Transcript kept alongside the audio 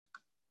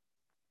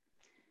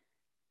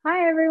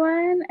Hi,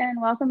 everyone,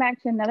 and welcome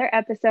back to another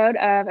episode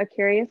of A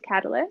Curious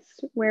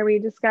Catalyst, where we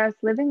discuss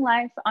living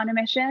life on a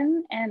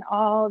mission and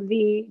all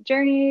the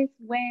journeys,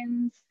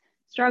 wins,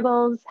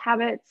 struggles,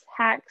 habits,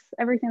 hacks,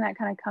 everything that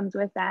kind of comes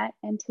with that.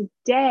 And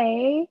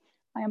today,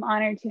 I am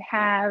honored to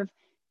have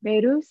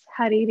Behrouz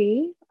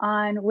Hariri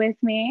on with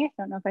me.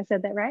 I don't know if I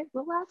said that right,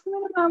 but we'll ask him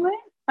in a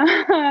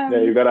moment.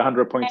 Yeah, you got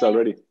 100 points And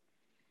already.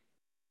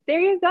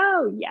 there you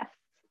go. Yes.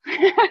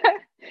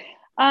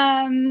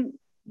 um,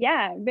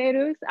 yeah,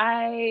 Behrouz,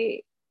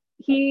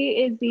 he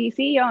is the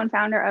CEO and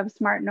founder of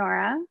Smart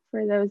Nora.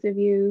 For those of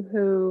you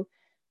who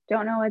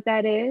don't know what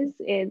that is,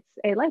 it's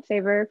a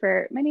lifesaver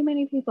for many,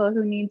 many people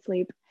who need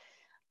sleep.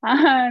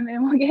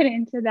 And we'll get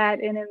into that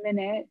in a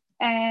minute.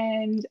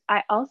 And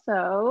I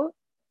also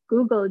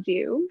Googled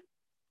you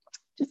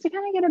just to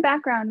kind of get a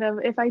background of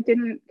if I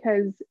didn't,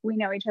 because we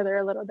know each other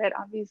a little bit,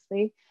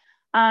 obviously.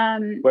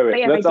 Wait, But wait.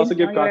 yeah, if I Let's also didn't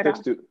know give you at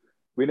context all. to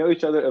we know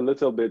each other a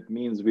little bit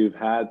means we've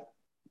had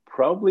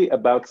probably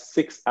about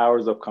 6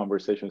 hours of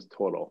conversations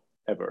total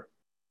ever.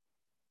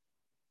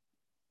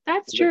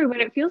 That's Is it? true, but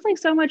it feels like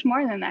so much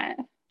more than that.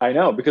 I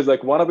know because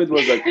like one of it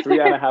was like three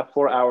and a half,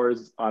 4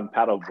 hours on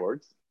paddle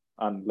boards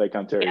on Lake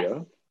Yes.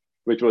 Ontario,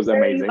 which was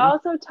Where you amazing.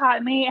 also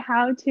taught me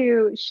how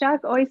to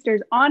shuck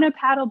oysters on a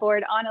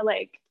paddleboard on a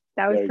lake.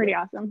 That was There you pretty go.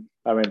 awesome.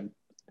 I mean,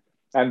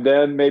 and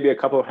then maybe a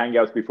couple of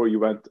hangouts before you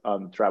went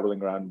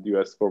traveling around the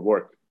US for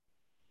work,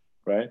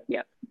 right?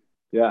 Yep.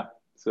 Yeah.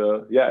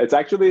 So yeah, it's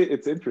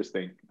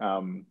interesting.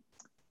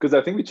 Because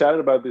I think we chatted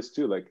about this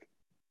too. Like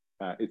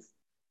it's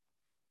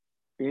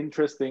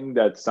interesting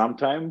that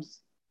sometimes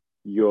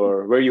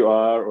your where you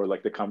are or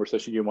like the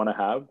conversation you want to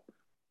have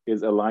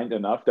is aligned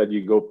enough that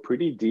you go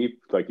pretty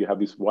deep, like you have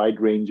these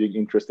wide-ranging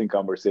interesting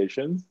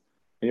conversations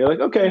and you're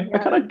like, okay, I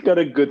kind Yep. of got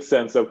a good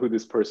sense of who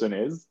this person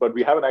is, but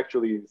we haven't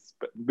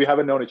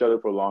known each other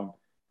for long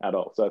at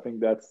all. So I think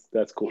that's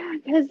cool. Yeah,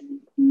 because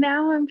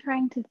now I'm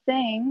trying to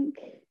think.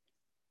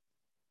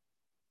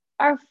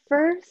 Our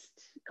first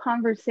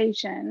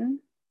conversation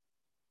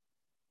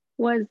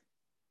was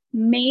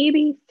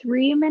maybe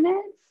 3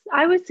 minutes.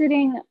 I was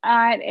sitting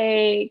at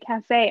a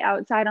cafe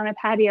outside on a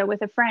patio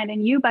with a friend,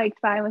 and you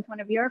biked by with one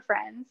of your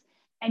friends.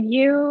 And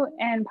you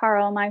and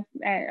Parl,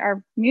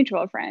 our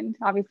mutual friend,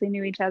 obviously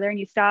knew each other. And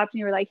you stopped and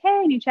you were like,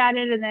 "Hey," and you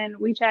chatted, and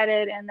then we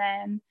chatted, and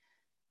then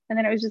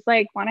it was just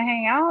like, "Want to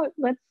hang out?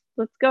 Let's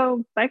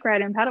go bike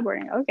ride and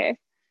paddleboarding." Okay,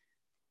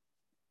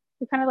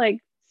 we kind of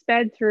like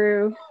sped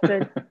through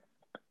the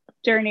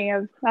journey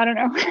of I don't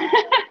know.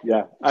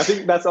 Yeah, I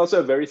think that's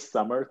also a very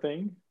summer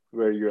thing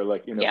where you're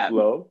like in a Yeah,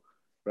 flow,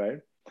 right?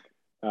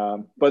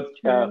 But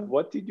true.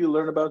 what did you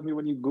learn about me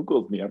when you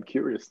Googled me? I'm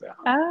curious now.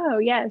 Oh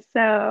yes,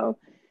 so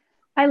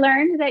I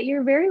learned that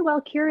you're very well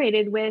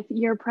curated with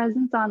your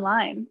presence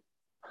online,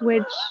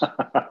 which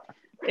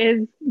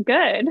is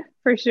good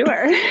for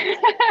sure.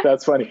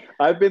 That's funny.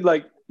 I've been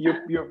like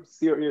you're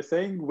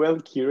saying well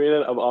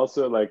curated. I've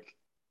also like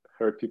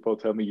heard people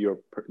tell me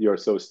you're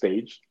so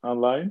staged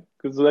online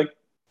because like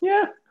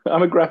yeah,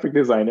 I'm a graphic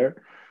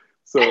designer,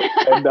 so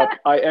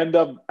I end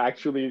up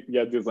actually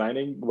yeah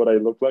designing what I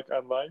look like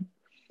online.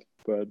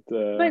 But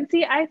But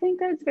see, I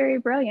think that's very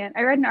brilliant.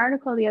 I read an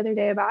article the other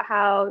day about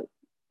how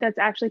that's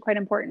actually quite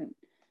important.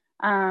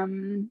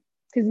 Because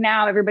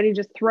now everybody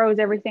just throws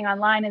everything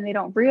online and they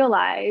don't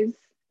realize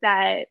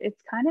that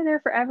it's kind of there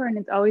forever and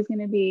it's always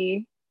going to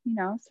be,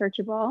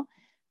 searchable.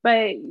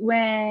 But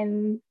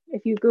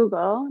if you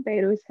Google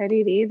Behrouz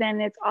Hariri, then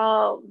it's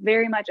all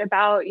very much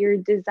about your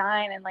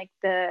design and like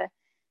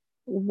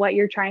what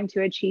you're trying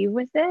to achieve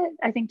with it.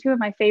 I think two of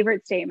my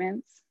favorite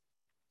statements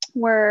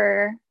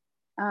were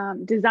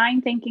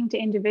design thinking to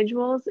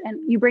individuals,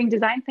 and you bring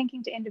design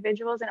thinking to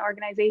individuals and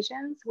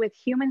organizations with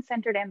human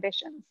centered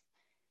ambitions,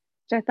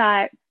 which I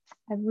thought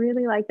I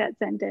really like that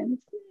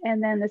sentence.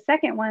 And then the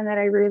second one that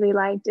I really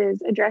liked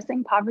is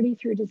addressing poverty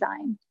through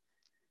design.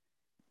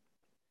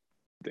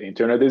 the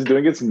internet is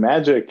doing its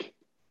magic.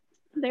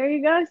 There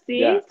you go.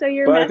 Yeah, See? So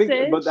your but I think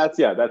but message. that's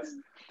yeah that's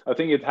I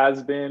think it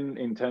has been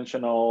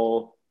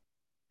intentional,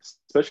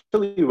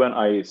 especially when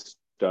I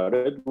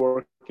started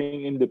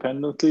working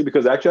independently.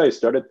 Because actually, I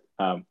started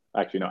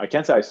actually no, I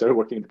can't say I started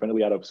working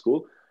independently out of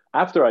school.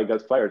 After I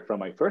got fired from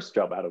my first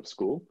job out of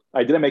school,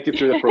 I didn't make it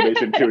through the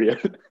probation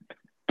period.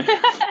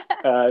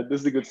 This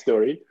is a good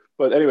story.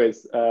 But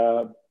anyways,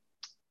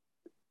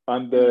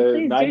 on the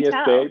Please do 90th day,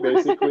 tell.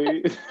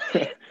 basically,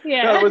 no, it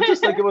Yeah. was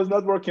just like it was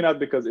not working out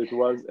because it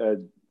was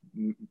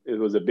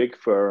a big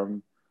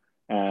firm,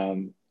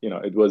 and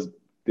it was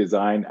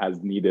designed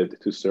as needed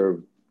to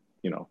serve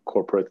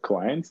corporate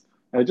clients,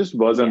 and it just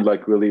wasn't Yeah.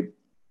 like really.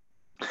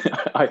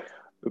 I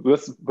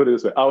Let's put it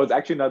this way: I was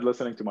actually not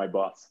listening to my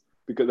boss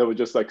because I was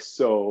just like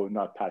so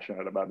not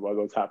passionate about what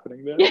was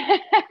happening there.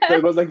 So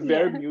it was like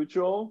very Yeah.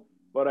 mutual,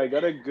 but I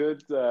got a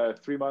good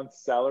 3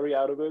 months salary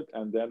out of it,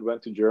 and then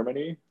went to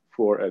Germany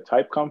for a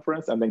type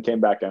conference, and then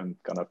came back and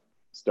kind of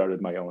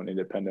started my own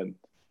independent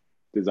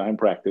design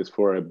practice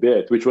for a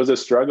bit, which was a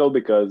struggle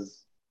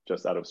because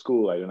just out of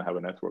school, I didn't have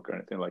a network or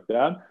anything like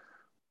that.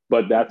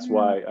 But that's Mhm.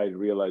 why I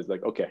realized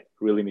like, okay,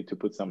 really need to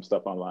put some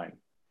stuff online.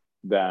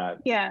 that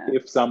Yeah.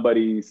 if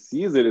somebody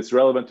sees it, it's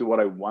relevant to what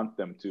I want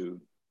them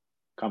to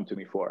come to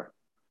me for.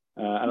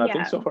 And I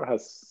think Yeah. so far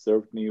has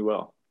served me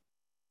well.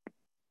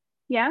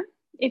 Yeah.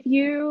 If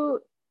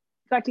you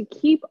got to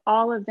keep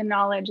all of the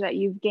knowledge that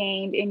you've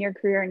gained in your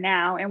career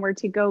now and were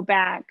to go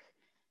back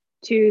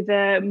to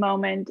the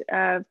moment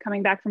of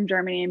coming back from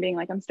Germany and being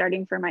like, I'm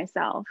starting for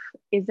myself,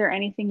 is there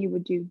anything you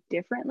would do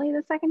differently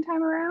the second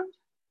time around?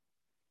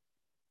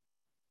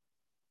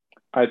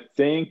 I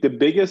think the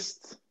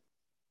biggest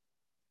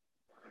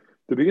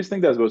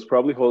thing that was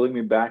probably holding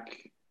me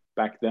back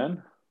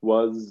then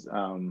was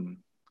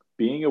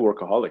being a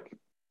workaholic.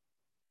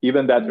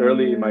 Even that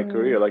early in my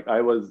career, like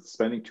I was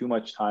spending too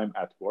much time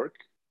at work,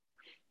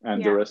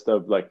 and the Yeah. rest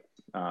of like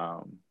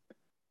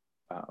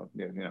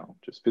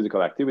just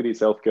physical activity,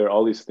 self-care,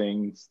 all these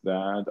things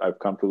that I've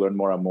come to learn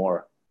more and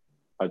more.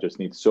 I just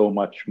need so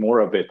much more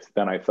of it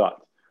than I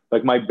thought.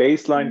 Like my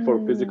baseline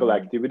for physical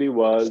activity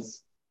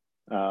was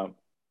uh,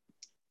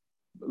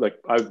 like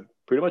I've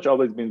pretty much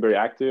always been very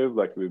active.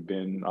 Like we've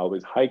been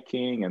always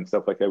hiking and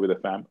stuff like that with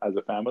as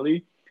a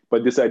family.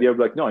 But this idea of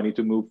like, no, I need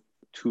to move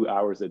 2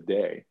 hours a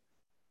day,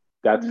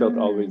 that felt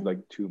always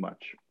like too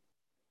much.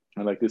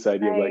 And like this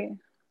idea of like,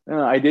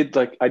 Right.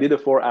 I did a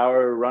 4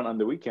 hour run on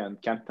the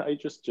weekend. Can't I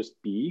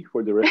just be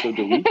for the rest of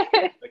the week?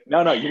 Like,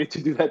 no, you need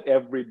to do that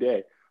every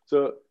day.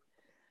 So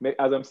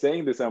as I'm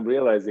saying this, I'm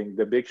realizing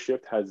the big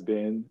shift has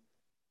been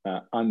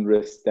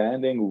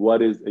understanding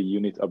what is a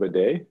unit of a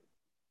day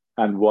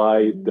and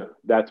why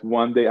that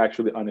one day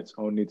actually on its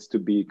own needs to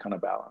be kind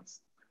of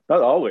balanced.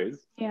 Not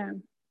always, Yeah.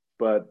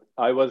 but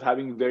I was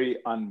having very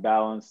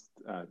unbalanced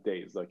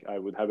days. Like I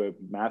would have a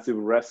massive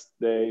rest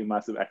day,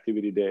 massive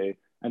activity day,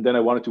 and then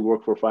I wanted to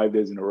work for 5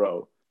 days in a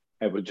row.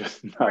 It was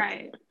just not,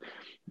 Right.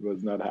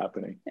 was not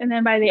happening. And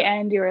then by the Yeah,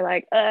 end, you were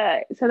like,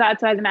 so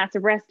that's why the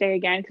massive rest day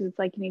again, because it's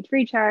like you need to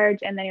recharge,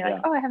 and then you're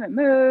like, yeah, oh, I haven't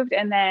moved,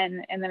 and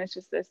then it's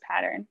just this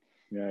pattern.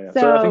 yeah.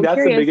 So I think So that's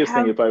the curious, biggest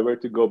thing. how If I were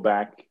to go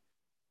back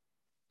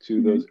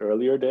to Mhm. those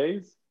earlier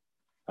days,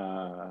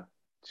 uh,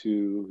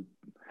 to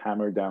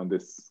hammer down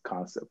this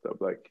concept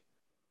of like,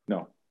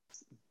 no,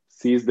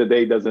 seize the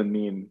day doesn't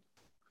mean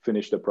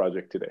finish the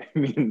project today. It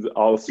means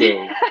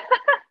also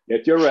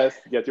get your rest,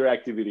 get your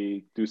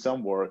activity, do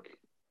some work,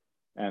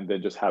 and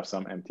then just have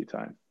some empty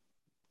time.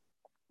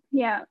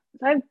 Yeah.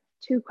 So I have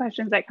two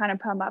questions that kind of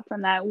come up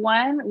from that.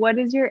 One, what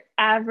is your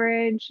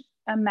average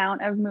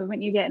amount of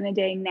movement you get in a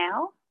day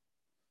now?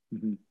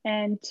 Mm-hmm.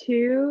 And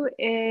two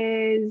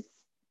is,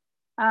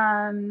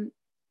 um,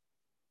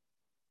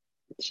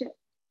 shit,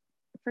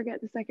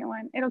 forget the second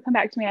one. It'll come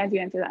back to me as you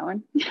answer that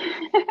one.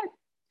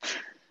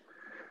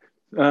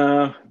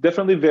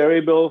 Definitely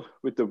variable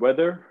with the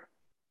weather.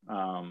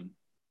 Um,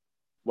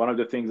 One of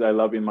the things I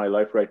love in my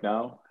life right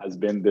now has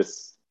been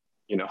this,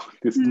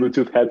 this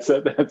Bluetooth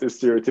headset, as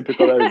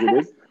stereotypical as it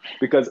is,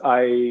 because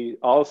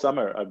all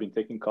summer I've been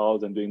taking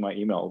calls and doing my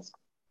emails,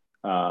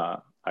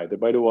 either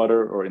by the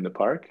water or in the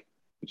park,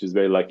 which is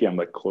very lucky. I'm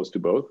like close to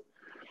both.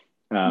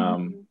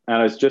 And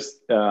it's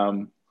just,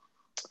 allow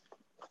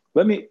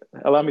me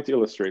to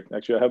illustrate.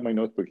 Actually, I have my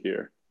notebook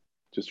here.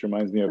 Just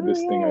reminds me of Oh, this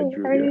thing I yay. I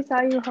drew already here.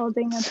 saw you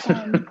holding a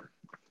pen.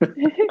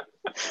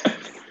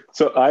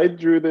 So I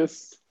drew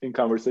this in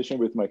conversation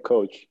with my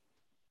coach.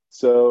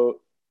 So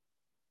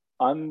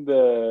I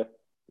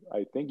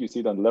think you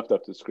see it on the left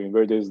of the screen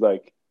where there's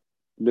like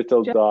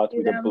little Just dot do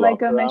with a them like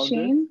block a around it.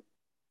 machine.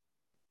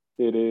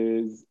 It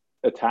is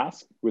a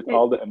task with It,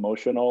 all the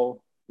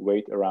emotional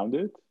weight around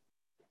it.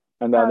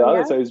 And then oh, the other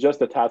yeah. side is just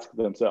the task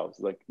themselves.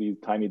 Like these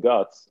tiny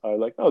dots are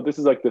like, oh, this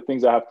is like the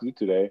things I have to do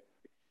today,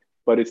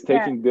 but it's Yeah.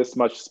 taking this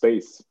much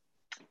space.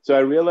 So I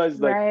realized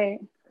like Right.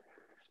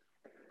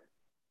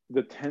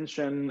 the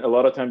tension a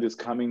lot of times is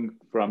coming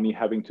from me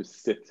having to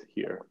sit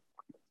here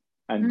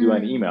and do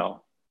an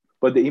email.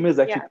 But the email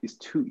Yeah. is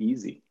too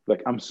easy.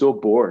 Like I'm so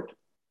bored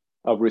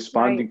of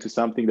responding Right. to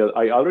something that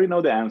I already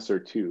know the answer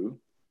to.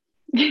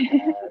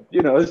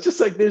 It's just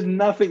like there's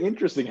nothing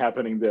interesting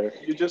happening there.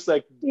 You're just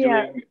like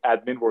Yeah. doing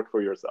admin work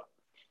for yourself.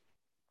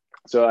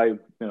 So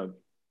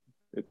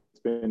it's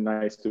been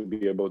nice to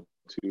be able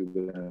to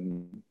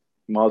then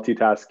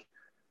multitask,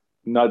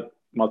 not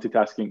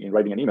multitasking in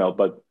writing an email,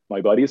 but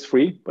my body is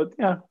free. But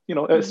yeah,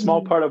 a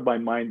small part of my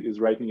mind is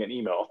writing an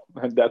email,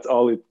 and that's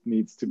all it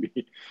needs to be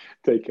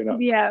taken up.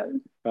 Yeah.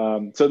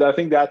 So I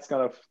think that's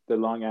kind of the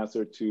long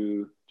answer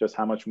to just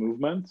how much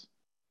movement,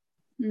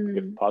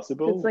 if It's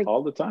possible, like,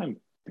 all the time.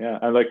 Yeah,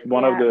 and like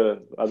one of yeah.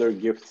 the other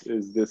gifts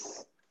is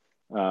this.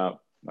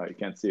 You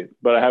can't see it,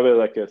 but I have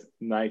a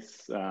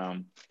nice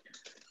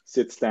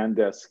sit stand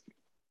desk.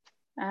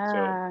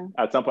 So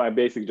at some point, I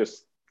basically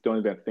just don't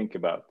even think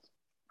about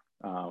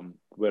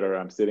whether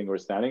I'm sitting or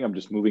standing. I'm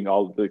just moving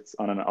all this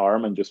on an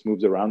arm and just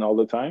moves around all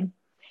the time.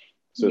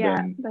 So Yeah.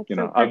 then, That's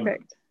so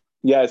perfect.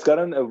 it's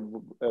gotten a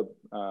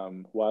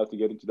while to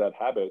get into that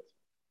habit,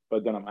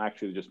 but then I'm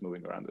actually just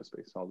moving around the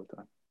space all the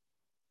time.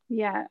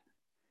 Yeah.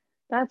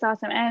 That's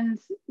awesome. And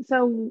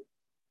so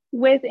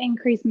with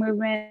increased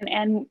movement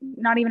and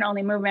not even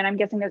only movement, I'm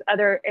guessing there's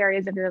other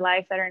areas of your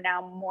life that are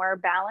now more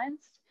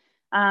balanced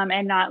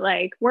and not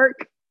like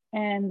work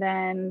and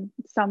then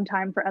some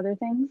time for other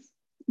things.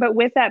 But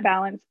with that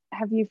balance,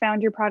 have you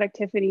found your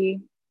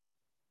productivity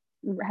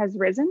has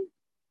risen?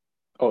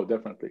 Oh,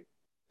 definitely.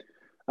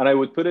 And I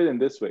would put it in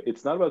this way.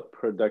 It's not about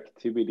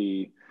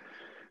productivity.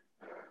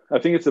 I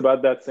think it's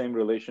about that same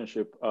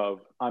relationship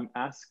of I'm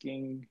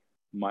asking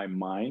my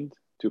mind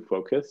to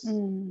focus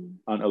on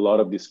a lot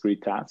of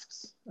discrete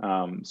tasks.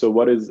 So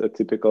what is a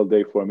typical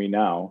day for me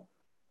now?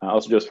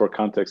 Also, just for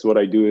context, what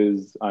I do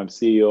is I'm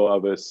CEO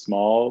of a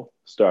small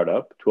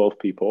startup, 12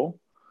 people.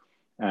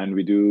 And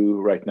we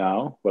do right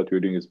now, what we're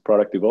doing is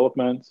product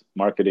development,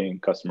 marketing,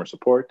 customer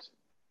support,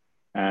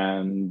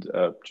 and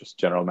just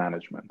general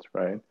management,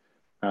 right?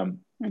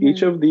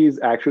 Each of these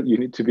actually, you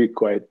need to be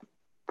quite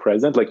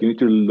present. Like you need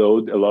to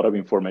load a lot of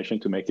information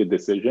to make a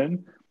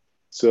decision.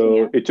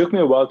 So it took me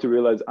a while to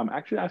realize I'm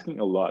actually asking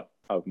a lot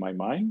of my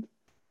mind.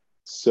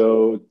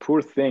 So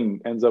poor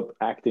thing ends up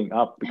acting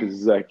up because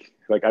it's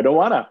like I don't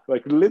wanna.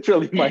 Like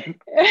literally, my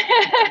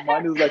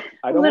mind is like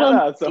I don't Little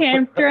wanna. So,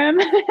 tantrum.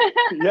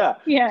 yeah,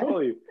 Yeah.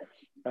 totally.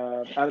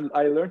 And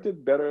I learned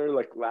it better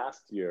like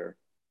last year.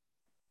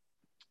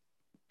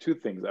 Two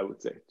things I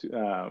would say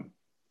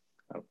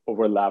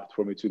overlapped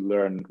for me to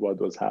learn what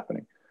was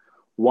happening.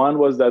 One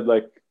was that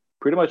like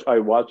pretty much I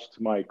watched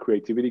my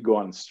creativity go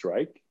on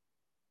strike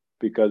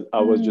because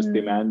I was just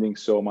demanding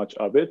so much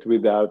of it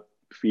without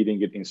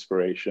feeding it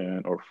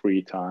inspiration or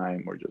free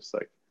time or just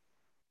like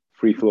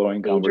free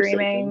flowing conversations.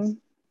 Daydreaming.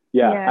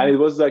 Yeah. And it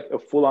was like a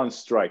full on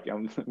strike.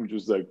 I'm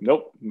just like,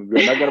 nope,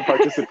 we're not going to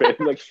participate.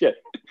 Like, shit,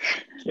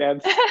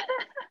 can't,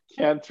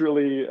 can't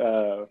really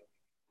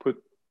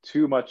put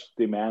too much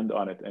demand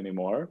on it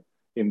anymore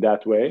in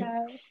that way.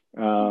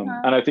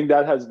 And I think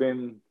that has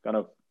been kind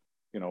of,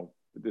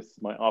 this,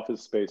 my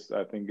office space,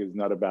 I think is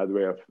not a bad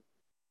way of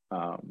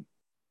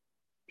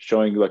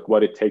showing like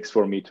what it takes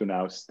for me to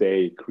now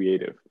stay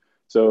creative.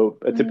 So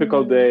a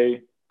typical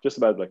day, just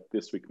about like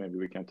this week, maybe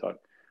we can talk.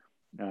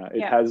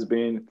 It has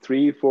been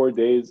 3-4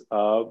 days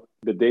of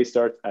the day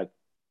starts at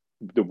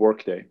the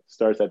work day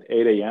starts at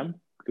 8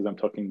 a.m. because I'm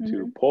talking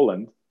to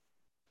Poland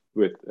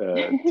with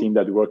a team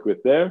that we work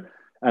with there.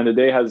 And the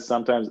day has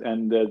sometimes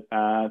ended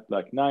at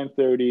like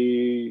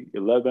 9:30,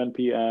 11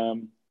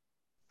 p.m.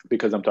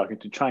 because I'm talking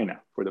to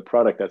China for the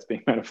product that's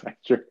being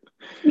manufactured.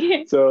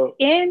 So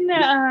in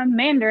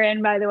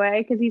Mandarin, by the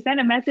way, because he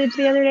sent a message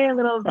the other day, a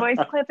little voice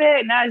clip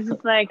it, and I was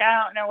just like,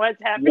 I don't know what's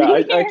happening.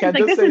 Yeah, I can't like,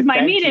 just this say is my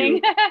thank meeting.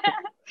 you.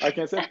 I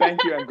can say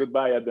thank you and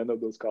goodbye at the end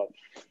of those calls.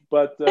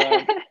 But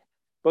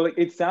like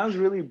it sounds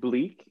really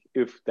bleak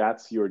if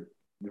that's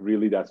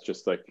that's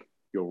just like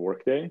your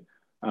work day.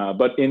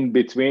 But in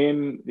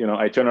between,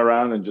 I turn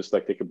around and just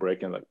like take a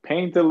break and like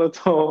paint a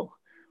little,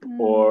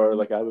 or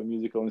like I have a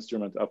musical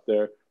instrument up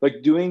there.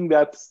 Like doing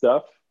that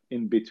stuff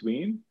in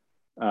between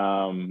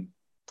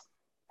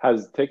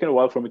has taken a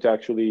while for me to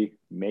actually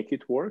make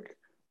it work.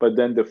 But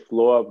then the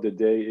flow of the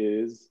day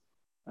is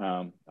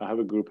I have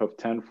a group of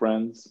 10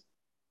 friends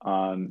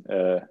on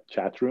a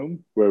chat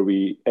room where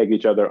we egg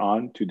each other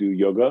on to do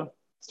yoga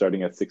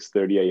starting at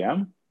 6:30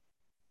 a.m.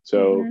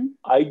 So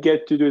I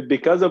get to do it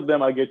because of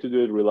them. I get to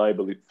do it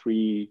reliably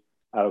 3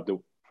 out of the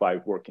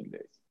 5 working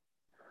days.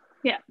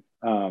 Yeah.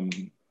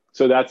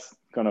 So that's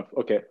kind of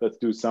okay. Let's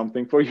do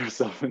something for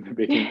yourself in the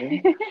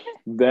beginning.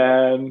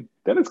 then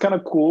it's kind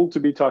of cool to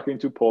be talking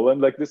to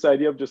Poland. Like this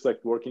idea of just like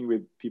working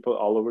with people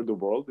all over the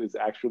world is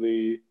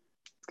actually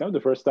it's kind of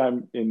the first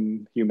time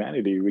in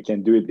humanity we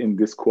can do it in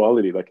this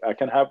quality. Like I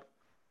can have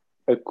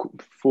a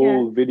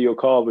full video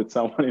call with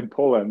someone in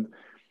Poland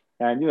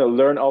and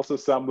learn also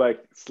some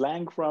like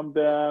slang from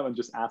them and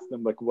just ask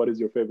them like what is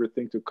your favorite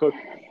thing to cook,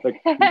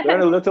 like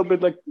learn a little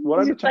bit like what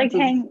are the chances,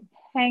 like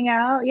hang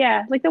out,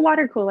 like the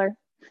water cooler.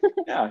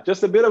 yeah,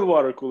 just a bit of a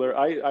water cooler.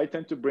 I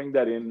tend to bring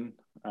that in,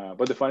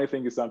 but the funny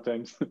thing is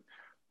sometimes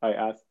I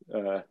asked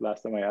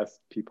last time I asked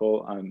people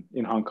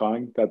in Hong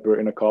Kong that were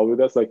in a call with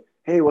us like,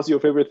 hey, what's your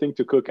favorite thing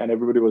to cook? And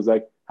everybody was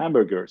like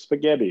hamburger,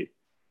 spaghetti,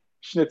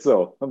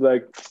 schnitzel. I'm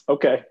like,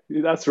 okay,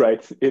 that's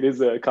right. It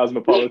is a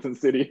cosmopolitan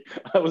city.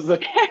 I was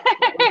like,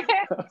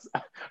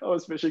 I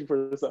was fishing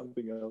for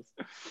something else.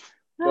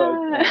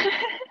 But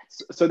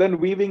so then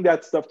weaving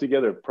that stuff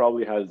together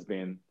probably has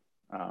been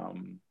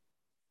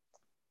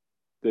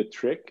the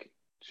trick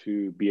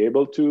to be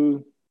able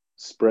to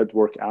spread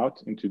work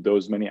out into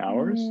those many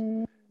hours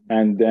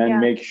and then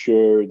make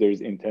sure there's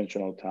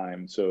intentional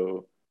time.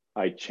 So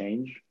I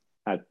change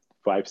at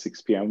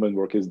 5-6 p.m. when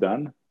work is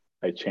done.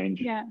 I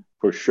change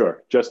for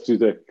sure, just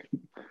to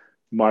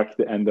mark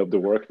the end of the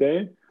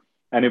workday.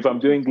 And if I'm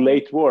doing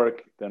late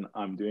work, then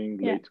I'm doing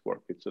late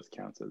work. It just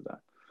counts as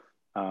that.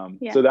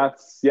 So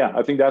that's,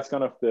 I think that's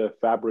kind of the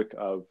fabric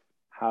of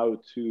how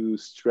to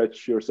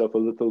stretch yourself a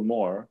little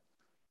more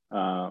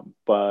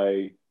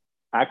by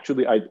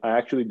actually, I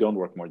actually don't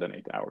work more than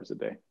 8 hours a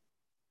day.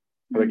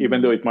 Like,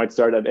 even though it might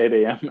start at 8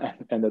 a.m.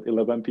 and at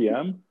 11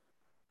 p.m.,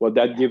 well,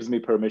 that gives me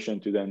permission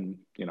to then,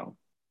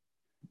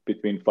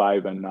 between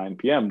 5 and 9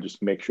 p.m.,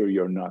 just make sure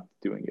you're not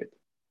doing it.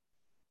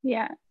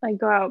 Yeah, like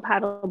go out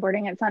paddle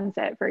boarding at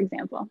sunset, for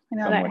example. I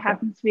know that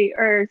happens to be,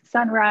 or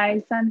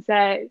sunrise,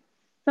 sunset,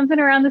 something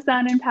around the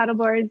sun and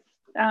paddleboards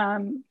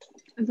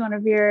is one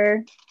of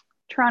your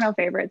Toronto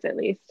favorites, at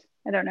least.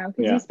 I don't know,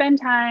 because you Yeah. spend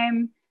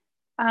time.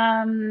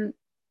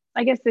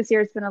 I guess this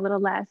year it's been a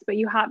little less, but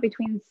you hop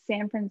between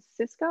San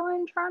Francisco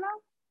and Toronto.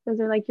 Those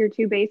are like your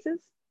two bases.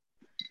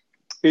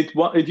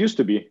 It used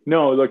to be.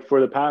 No, like for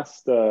the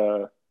past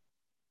 4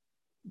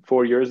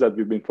 years that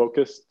we've been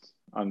focused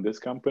on this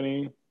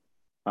company,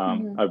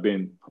 I've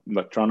been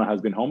like Toronto has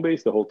been home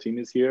base. The whole team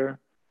is here,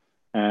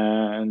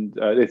 and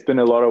it's been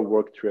a lot of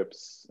work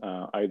trips,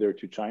 either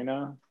to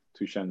China,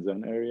 to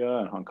Shenzhen area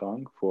and Hong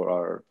Kong for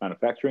our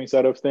manufacturing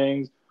side of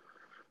things,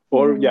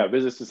 or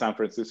visits to San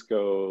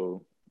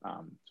Francisco,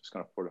 just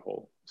kind of for the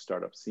whole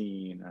startup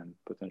scene and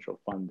potential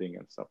funding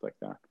and stuff like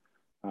that.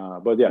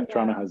 But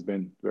Toronto has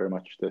been very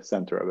much the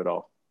center of it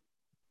all.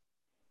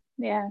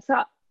 Yeah.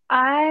 So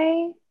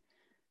I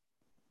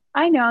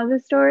know the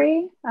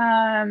story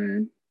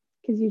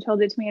because you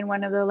told it to me in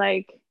one of the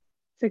like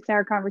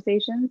 6-hour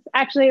conversations.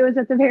 Actually, it was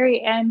at the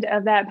very end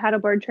of that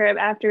paddleboard trip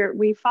after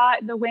we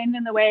fought the wind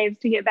and the waves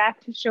to get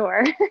back to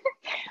shore.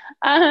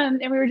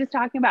 And we were just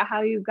talking about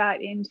how you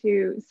got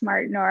into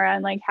Smart Nora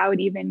and like how it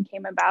even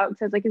came about.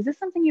 So I was like, is this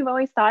something you've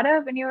always thought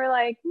of? And you were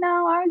like,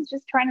 no, I was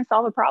just trying to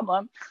solve a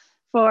problem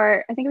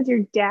for, I think it was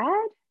your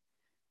dad.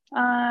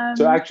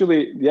 So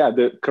actually,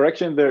 the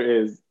correction there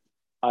is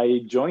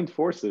I joined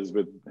forces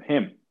with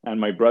him and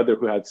my brother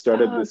who had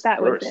started this that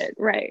first. was it,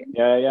 right?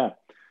 Yeah.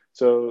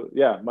 So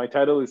my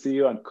title is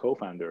CEO and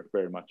co-founder,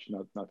 very much,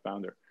 not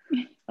founder.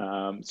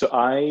 So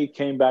I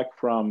came back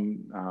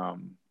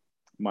from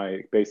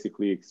my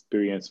basically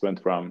experience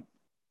went from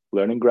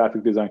learning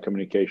graphic design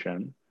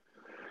communication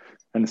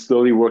and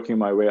slowly working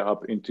my way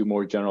up into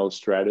more general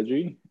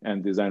strategy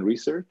and design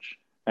research.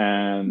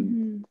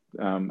 And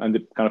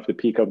the kind of the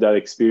peak of that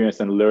experience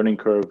and learning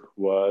curve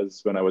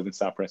was when I was in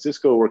San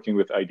Francisco working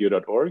with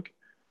idea.org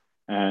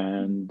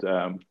and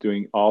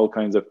doing all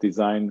kinds of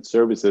design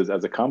services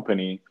as a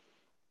company.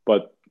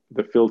 But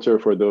the filter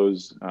for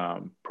those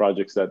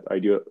projects that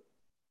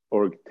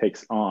idea.org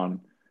takes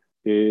on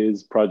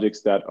is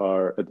projects that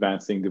are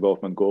advancing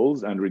development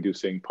goals and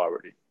reducing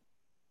poverty.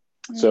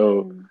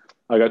 So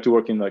I got to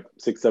work in like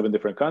 6-7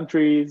 different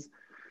countries,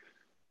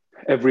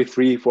 every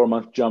 3-4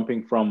 months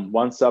jumping from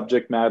one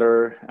subject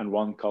matter and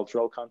one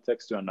cultural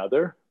context to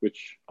another,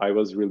 which I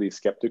was really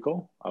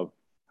skeptical of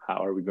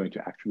how are we going to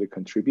actually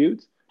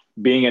contribute.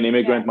 Being an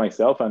immigrant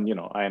myself, and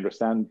I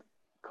understand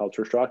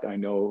culture shock. I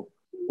know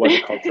what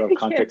the cultural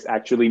context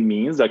actually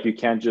means. Like you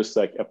can't just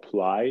like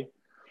apply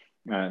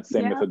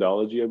same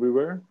methodology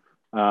everywhere.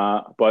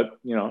 But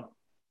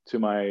to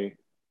my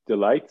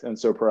delight and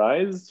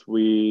surprise,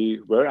 we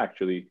were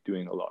actually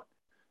doing a lot.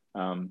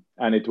 And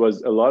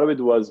a lot of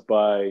it was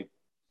by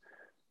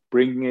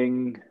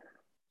bringing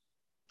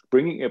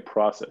a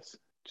process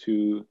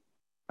to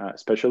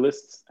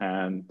specialists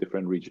and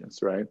different regions,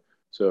 right?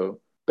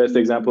 So best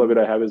example of it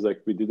I have is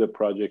like we did a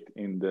project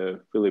in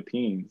the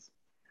Philippines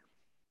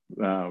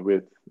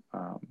with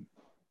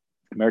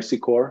Mercy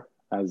Corps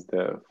as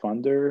the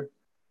funder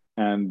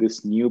and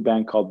this new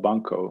bank called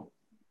Banco,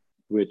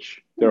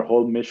 which their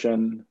whole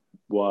mission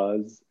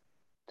was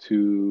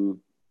to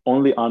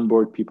only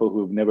onboard people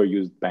who've never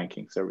used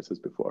banking services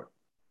before.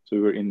 So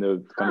we were in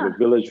the kind of a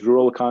village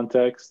rural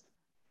context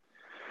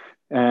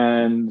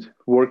and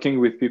working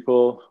with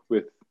people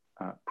with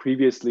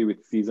previously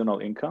with seasonal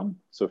income.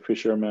 So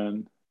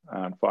fishermen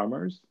and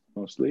farmers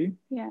mostly.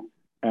 Yeah.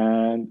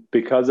 And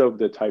because of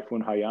the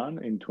Typhoon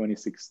Haiyan in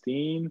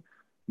 2016,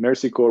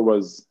 Mercy Corps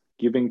was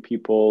giving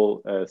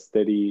people a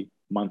steady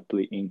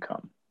monthly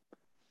income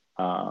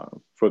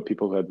for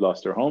people who had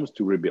lost their homes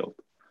to rebuild.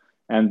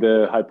 And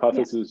the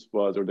hypothesis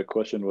was, or the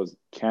question was,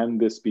 can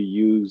this be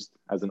used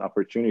as an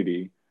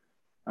opportunity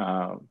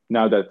now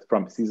that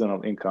from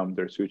seasonal income,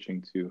 they're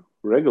switching to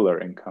regular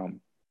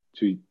income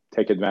to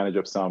take advantage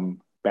of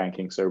some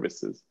banking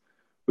services,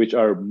 which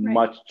are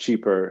much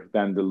cheaper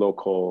than the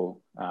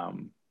local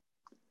kind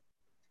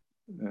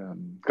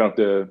of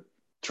the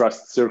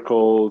trust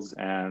circles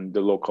and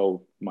the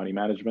local money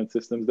management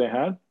systems they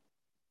had.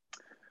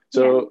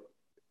 So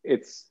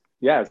it's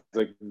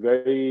like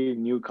very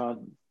new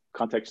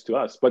context to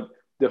us. But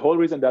the whole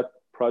reason that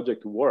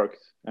project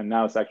worked, and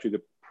now it's actually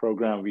the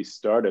program we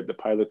started, the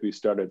pilot we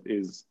started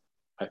is,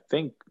 I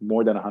think,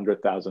 more than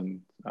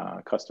 100,000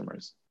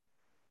 customers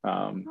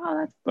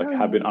like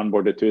have been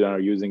onboarded to it and are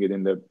using it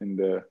in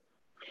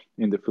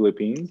the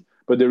Philippines.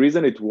 But the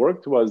reason it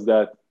worked was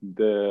that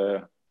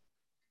the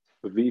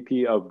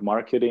VP of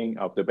marketing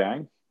of the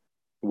bank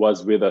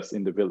was with us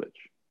in the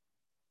village.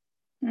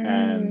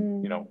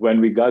 And when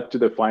we got to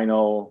the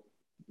final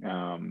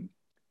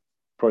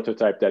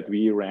prototype that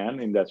we ran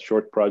in that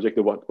short project,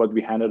 what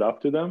we handed off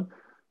to them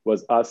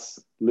was us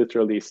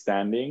literally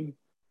standing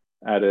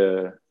at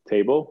a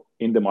table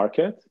in the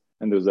market,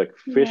 and there was like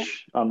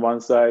fish on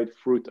one side,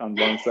 fruit on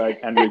one side,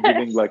 and we're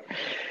giving like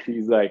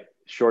these like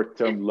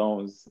short-term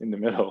loans in the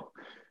middle.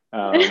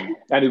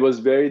 And it was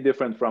very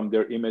different from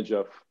their image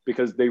of,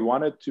 because they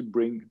wanted to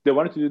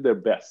do their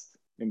best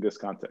in this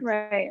context.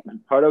 Right.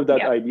 And part of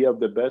that idea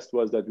of the best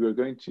was that we were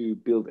going to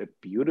build a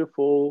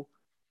beautiful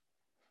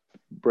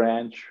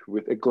branch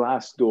with a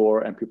glass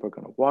door and people are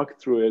going to walk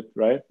through it,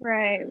 right?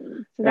 Right.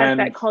 So that's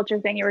that And culture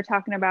thing you were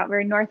talking about,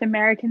 very North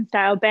American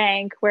style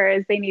bank,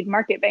 whereas they need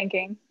market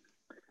banking.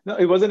 no,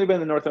 it wasn't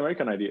even a North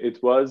American idea.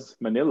 It was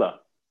Manila,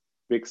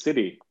 big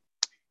city.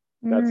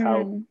 That's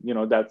how,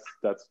 Mm,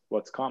 that's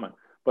what's common.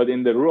 But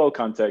in the rural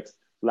context,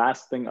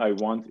 last thing I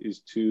want is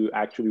to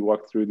actually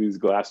walk through these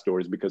glass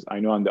doors, because I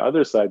know on the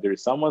other side there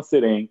is someone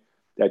sitting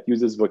that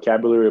uses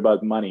vocabulary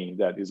about money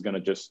that is going to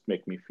just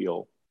make me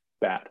feel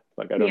bad.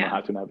 Like I don't know yeah.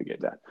 how to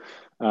navigate that.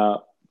 Uh,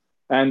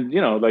 and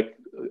like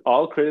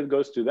all credit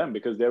goes to them,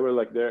 because they were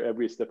like there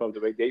every step of the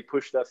way. They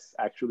pushed us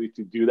actually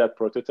to do that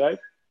prototype,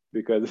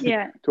 because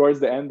Yeah. towards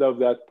the end of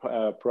that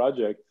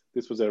project,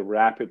 this was a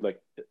rapid,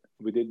 like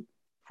we did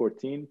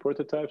 14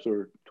 prototypes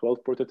or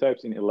 12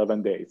 prototypes in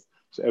 11 days.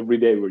 So every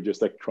day we're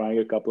just like trying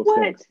a couple of What?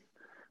 things.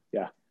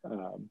 Yeah.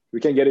 We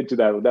can get into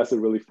that. That's a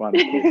really fun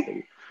case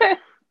study.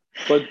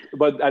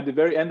 But at the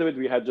very end of it,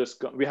 we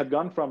had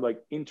gone from like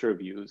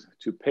interviews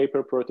to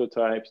paper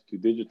prototypes to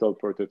digital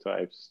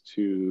prototypes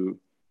to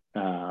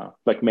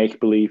like make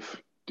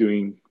believe,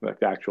 doing like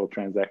the actual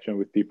transaction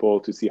with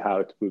people to see how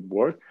it would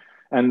work.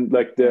 And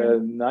like the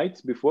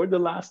night before the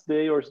last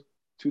day or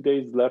 2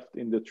 days left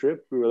in the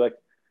trip, we were like,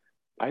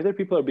 either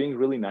people are being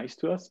really nice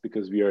to us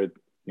because we are,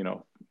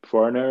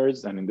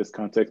 foreigners, and in this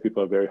context,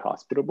 people are very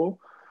hospitable,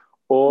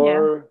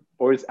 Yeah.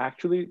 or it's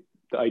actually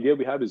the idea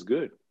we have is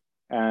good.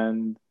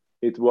 And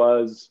it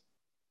was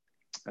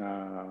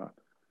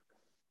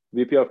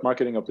VP of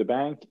marketing of the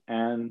bank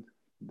and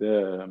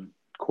the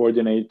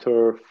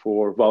coordinator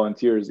for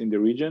volunteers in the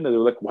region. And they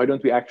were like, why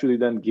don't we actually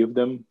then give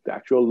them the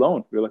actual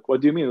loan? We are like,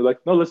 what do you mean? We're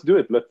like, no, let's do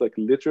it. Let's like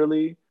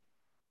literally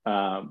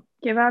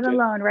Give out a get,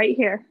 loan right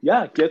here.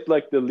 yeah, get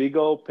like the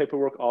legal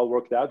paperwork all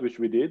worked out, which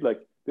we did. Like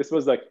this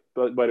was like,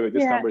 by the way,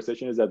 this Yeah.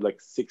 conversation is at like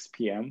 6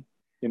 p.m.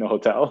 in a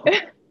hotel.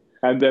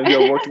 And then we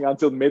were working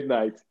until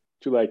midnight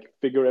to like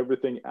figure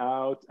everything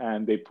out.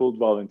 And they pulled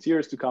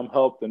volunteers to come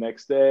help the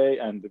next day.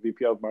 And the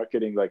VP of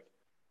marketing like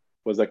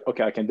was like,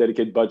 okay, I can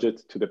dedicate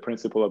budget to the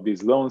principal of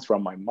these loans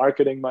from my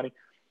marketing money.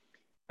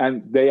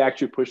 And they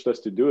actually pushed us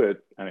to do it.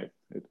 And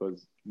it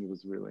was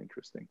really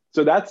interesting.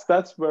 So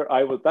that's where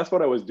I was, that's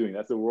what I was doing.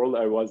 That's the world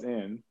I was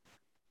in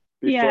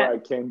before Yeah. I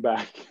came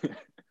back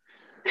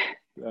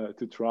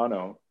to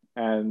Toronto.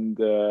 And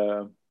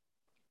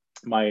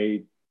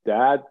my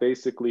dad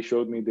basically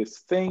showed me this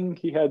thing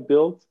he had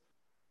built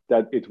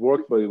that it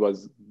worked, but it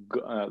was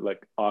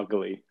like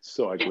ugly,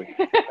 so ugly.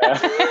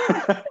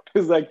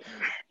 It's like,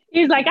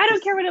 He's like, I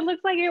don't care what it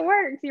looks like, it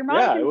works. Your mom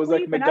yeah, it can was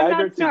like sleep and I'm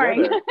not MacGyver snoring.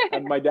 together.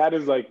 And my dad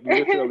is like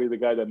literally the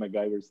guy that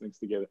MacGyvers things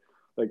together.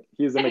 Like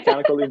he's a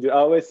mechanical engineer.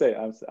 I always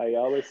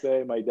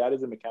say my dad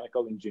is a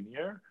mechanical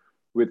engineer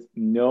with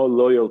no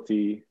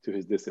loyalty to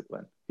his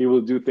discipline. He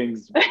will do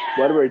things,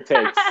 whatever it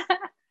takes.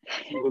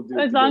 He will do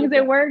it As to get long as it it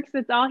done. works,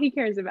 that's all he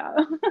cares about.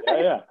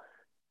 Yeah.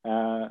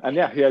 And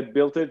yeah, he had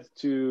built it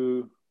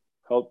to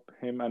help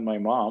him and my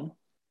mom.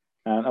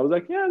 And I was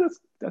like, yeah,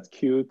 that's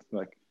cute.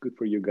 Like, good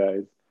for you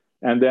guys.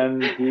 And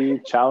then he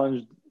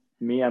challenged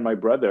me and my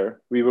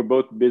brother. We were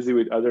both busy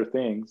with other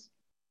things.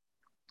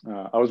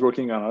 I was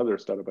working on another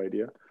startup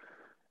idea.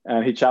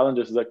 And he challenged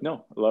us, like,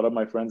 no, a lot of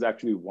my friends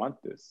actually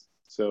want this.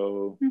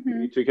 So we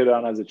Mm-hmm. took it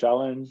on as a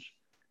challenge,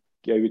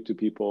 gave it to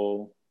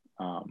people.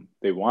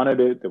 They wanted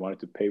it. They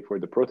wanted to pay for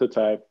the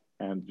prototype,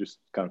 and just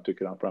kind of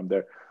took it on from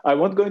there. I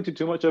won't go into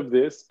too much of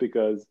this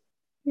because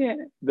Yeah.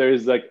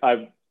 there's like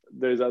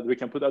we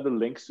can put other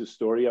links to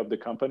story of the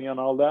company and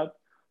all that,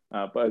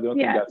 but I don't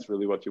think Yeah. that's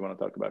really what you want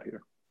to talk about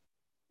here.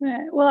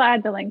 We'll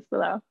add the links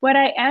below. What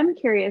I am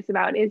curious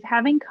about is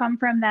having come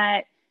from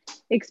that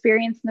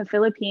experience in the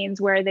Philippines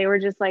where they were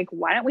just like,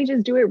 why don't we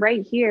just do it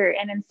right here?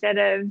 And instead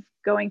of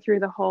going through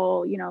the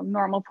whole,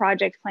 normal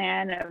project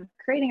plan of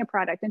creating a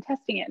product and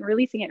testing it and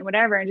releasing it and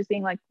whatever, and just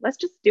being like, let's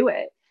just do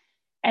it.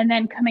 And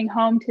then coming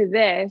home to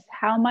this,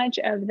 how much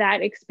of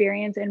that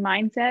experience and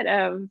mindset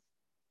of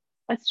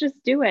let's just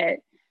do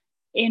it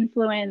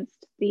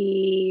influenced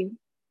the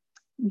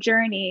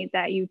journey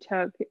that you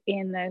took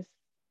in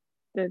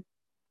the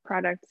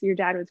products your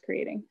dad was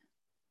creating?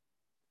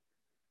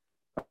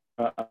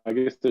 I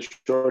guess the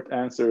short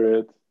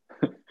answer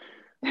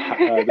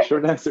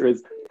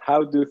is,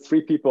 how do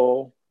three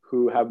people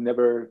who have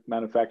never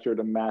manufactured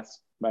a mass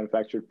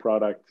manufactured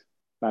product,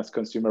 mass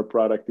consumer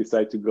product,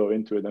 decide to go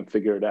into it and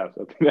figure it out?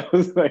 I think that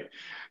was like,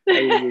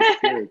 that was the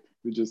spirit.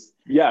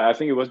 I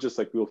think it was just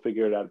like, we'll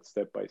figure it out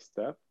step by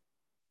step.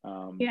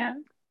 Yeah.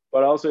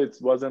 But also it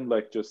wasn't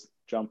like just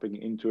jumping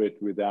into it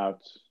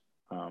without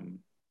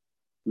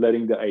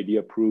letting the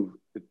idea prove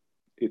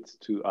it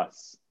to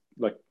us.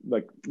 Like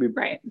we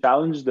Right.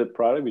 challenged the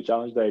product, we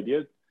challenged the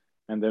idea,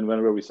 and then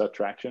whenever we saw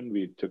traction,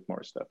 we took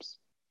more steps.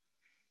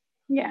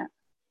 Yeah.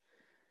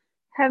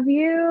 Have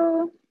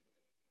you,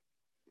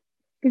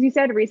 because you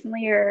said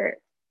recently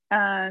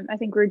I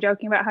think we were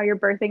joking about how you're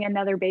birthing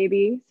another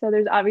baby. So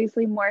there's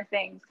obviously more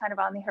things kind of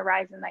on the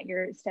horizon that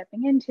you're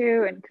stepping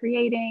into and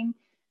creating.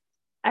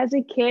 As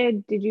a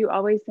kid, did you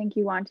always think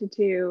you wanted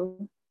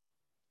to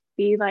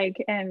be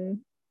like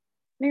an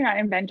maybe not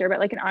inventor, but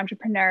like an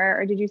entrepreneur,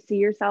 or did you see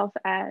yourself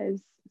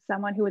as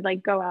someone who would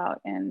like go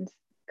out and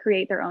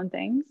create their own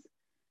things?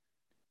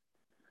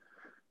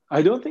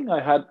 I don't think I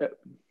had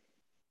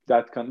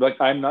that kind, like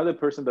I'm not a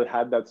person that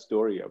had that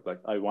story of like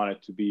I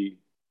wanted to be,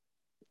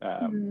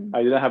 Mm,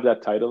 I didn't have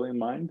that title in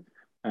mind.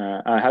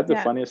 I had the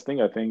yeah. funniest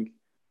thing, I think,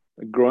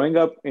 growing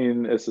up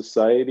in a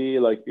society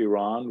like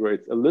Iran, where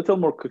it's a little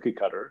more cookie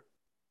cutter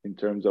in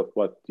terms of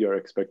what you're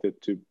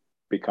expected to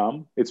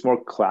become. It's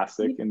more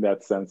classic in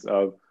that sense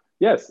of,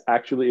 yes,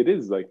 actually, it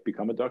is like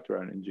become a doctor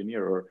or an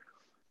engineer, or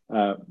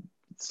uh,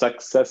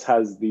 success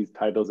has these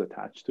titles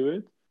attached to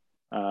it.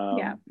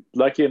 Yeah.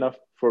 Lucky enough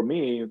for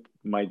me,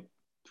 my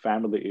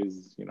family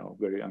is,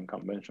 very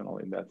unconventional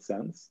in that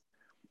sense.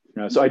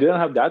 So I didn't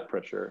have that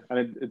pressure.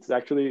 And it's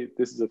actually,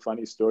 this is a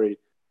funny story.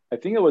 I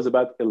think I was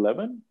about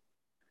 11,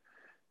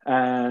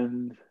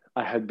 and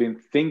I had been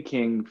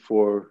thinking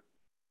for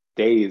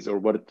days, or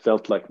what it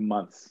felt like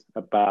months,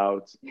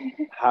 about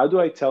how do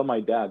I tell my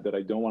dad that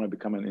I don't want to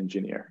become an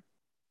engineer,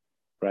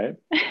 right?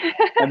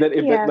 And then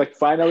if it, Yeah. like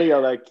finally I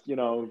like,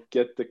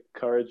 get the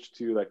courage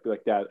to like be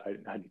like, Dad,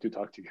 I need to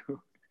talk to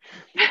you.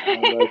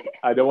 Like,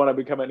 I don't want to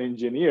become an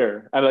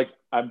engineer. And like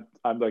I'm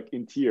like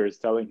in tears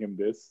telling him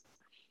this.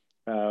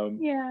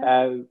 Yeah.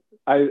 And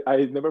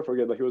I never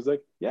forget, like he was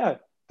like, yeah,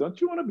 don't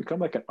you want to become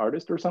like an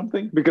artist or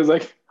something? Because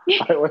like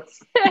I was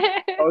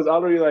I was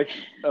already like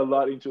a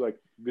lot into like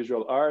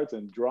visual arts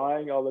and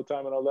drawing all the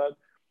time and all that.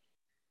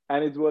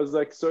 And it was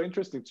like so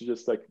interesting to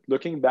just like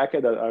looking back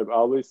at that, I've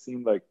always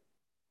seen like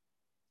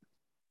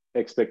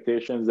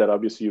expectations that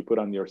obviously you put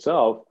on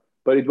yourself,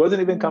 but it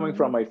wasn't even coming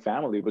from Mm, my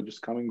family, but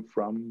just coming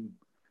from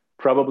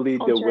probably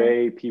the culture.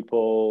 way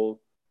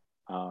people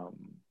um,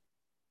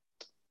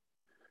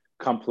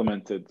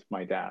 complimented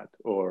my dad,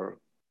 or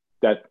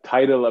that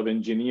title of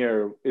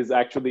engineer is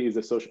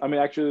a social. I mean,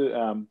 actually,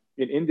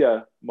 in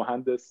India,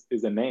 Mohandas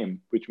is a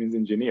name which means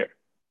engineer.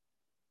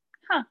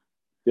 Huh.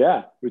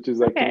 Yeah, which is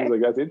like to me is Okay.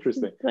 like that's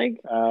interesting.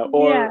 Like,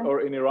 Or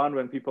yeah. in Iran,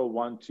 when people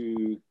want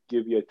to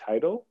give you a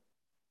title,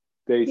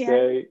 they Yeah.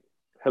 say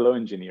hello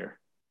engineer.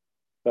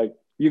 Like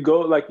you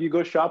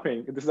go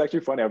shopping. This is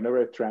actually funny. I've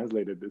never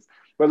translated this,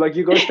 but like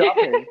you go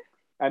shopping,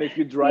 and if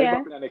you drive Yeah.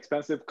 up in an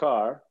expensive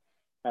car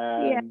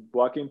Yeah. and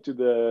walk into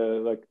the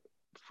like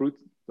fruit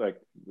like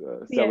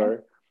Yeah.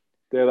 seller,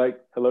 they're like,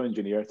 "Hello,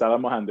 engineer,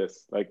 Salam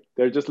Mohandes." Like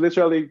they're just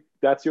literally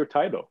that's your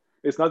title.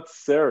 It's not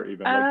sir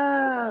even like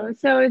Oh,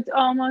 so it's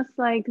almost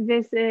like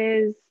this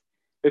is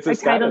it's a a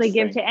title they status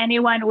give thing. to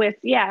anyone with,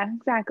 yeah,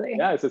 exactly.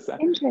 Yeah,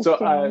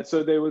 Interesting.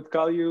 so they would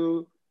call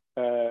you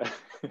uh,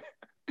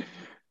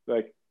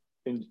 like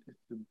in,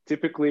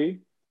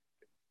 typically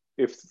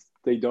if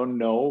they don't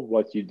know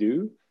what you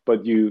do,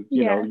 but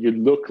Yeah. you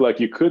look like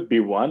you could be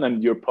one,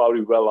 and you're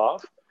probably well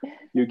off,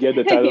 you get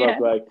the title of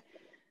Yeah. like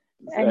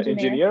Engineer.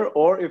 engineer,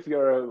 or if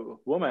you're a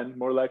woman,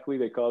 more likely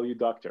they call you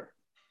doctor.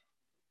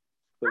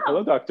 Like, hello,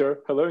 Oh, doctor.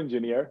 Hello,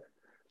 engineer.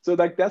 So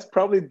like that's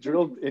probably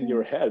drilled in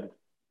your interesting. head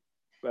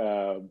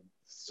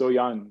so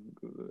young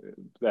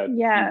that you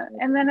Yeah.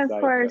 kind And of then, of decide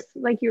that. course,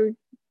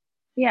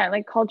 yeah,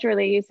 like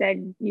culturally, you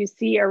said you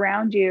see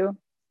around you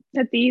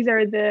that these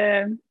are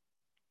the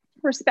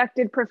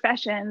respected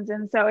professions.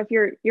 And so if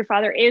your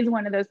father is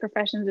one of those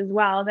professions as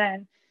well,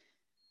 then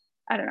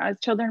I don't know, as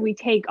children, we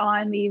take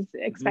on these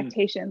Mhm.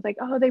 expectations like,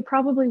 oh, they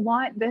probably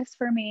want this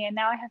for me. And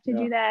now I have to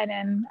Yeah. do that.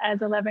 And as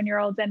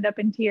 11-year-olds end up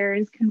in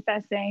tears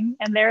confessing,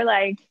 and they're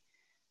like,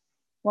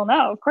 well,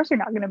 no, of course you're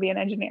not going to be an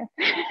engineer.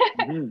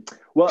 Mhm.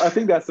 Well, I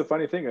think that's the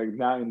funny thing. Like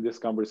now in this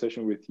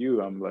conversation with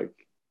you, I'm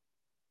like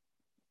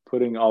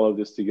putting all of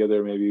this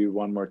together maybe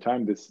one more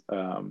time. This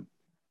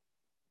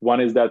one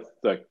is that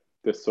like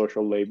the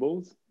social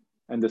labels,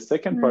 and the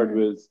second part Mm,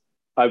 was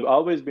I've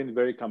always been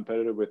very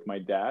competitive with my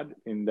dad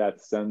in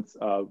that sense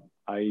of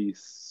I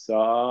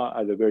saw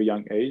at a very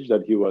young age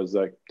that he was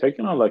like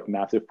taking on like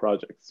massive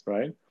projects,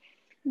 right?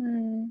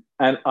 mm,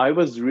 And I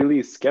was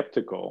really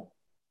skeptical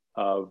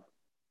of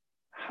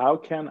how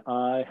can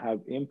I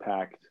have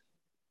impact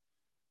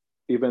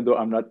even though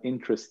I'm not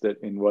interested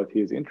in what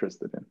he's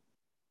interested in.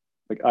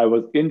 Like I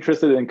was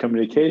interested in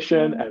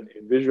communication interesting.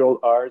 and in visual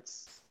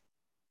arts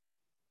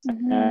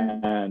Mm-hmm.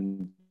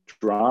 and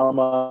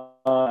drama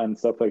and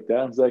stuff like that.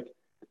 I was like,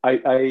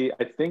 I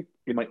think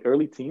in my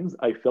early teens,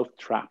 I felt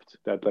trapped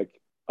that like,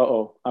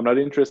 oh, I'm not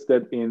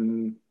interested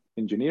in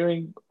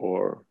engineering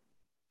or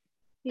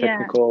Yeah.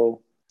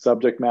 technical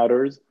subject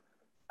matters,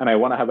 and I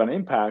want to have an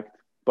impact,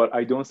 but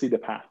I don't see the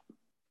path.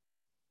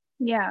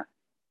 Yeah.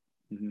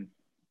 Mm-hmm.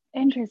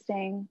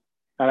 Interesting.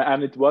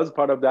 And it was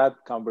part of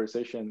that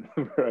conversation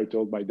where I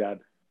told my dad,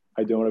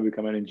 I don't want to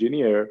become an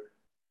engineer.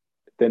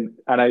 Then,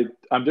 and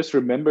I'm just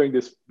remembering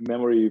this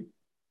memory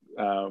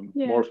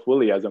Yeah. more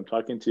fully as I'm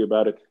talking to you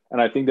about it. And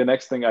I think the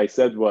next thing I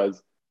said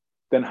was,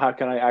 then how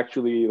can I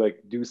actually like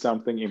do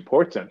something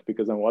important?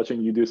 Because I'm watching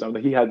you do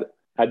something. He had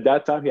at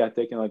that time he had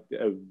taken like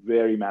a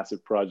very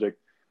massive project,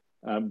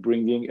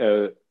 bringing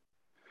a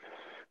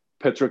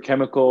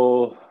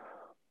petrochemical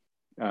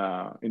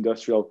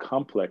industrial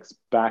complex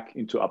back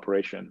into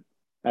operation,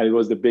 and it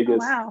was the Oh,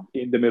 biggest wow.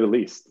 in the Middle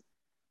East.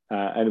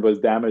 and it was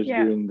damaged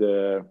Yeah. during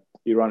the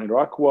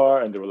Iran-Iraq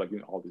war, and they were like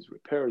doing all these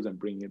repairs and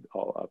bringing it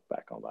all up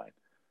back online.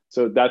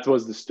 So that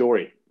was the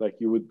story. Like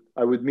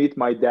I would meet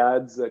my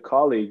dad's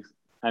colleagues,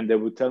 and they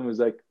would tell me,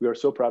 like, we are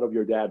so proud of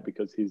your dad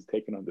because he's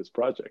taken on this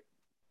project.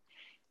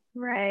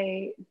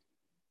 Right.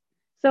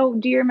 So,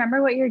 do you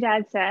remember what your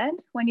dad said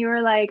when you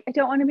were like, I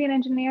don't want to be an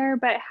engineer,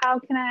 but how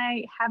can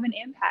I have an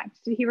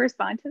impact? Did he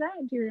respond to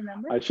that? Do you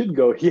remember? I should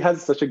go. He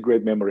has such a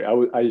great memory.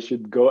 I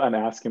should go and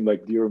ask him,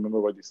 like, do you remember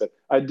what you said?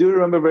 I do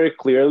remember very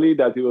clearly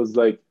that he was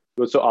like, it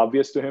was so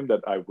obvious to him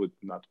that I would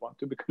not want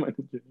to become an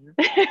engineer.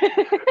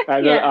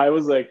 And then Yeah. I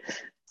was like,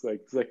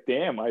 it's like,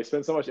 damn, I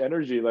spent so much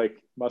energy like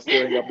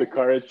mustering up the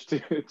courage to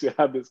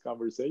have this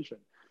conversation.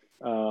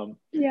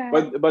 Yeah.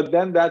 But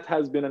then that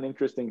has been an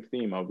interesting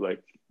theme of,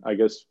 like, I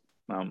guess,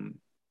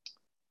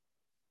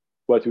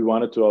 what we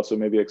wanted to also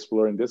maybe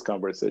explore in this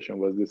conversation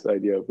was this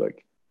idea of,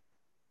 like,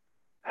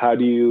 how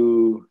do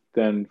you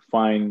then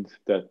find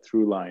that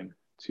through line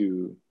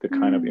to the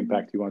kind of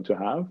impact you want to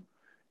have?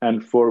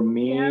 And for Yeah.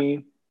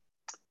 me,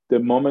 the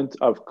moment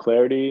of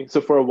clarity.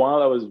 So for a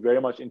while, I was very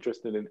much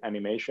interested in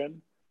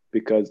animation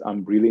because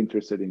I'm really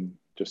interested in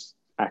just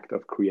act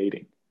of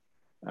creating.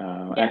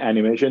 And Yeah.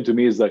 animation to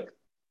me is like,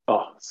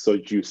 oh, so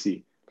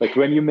juicy. Like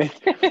when you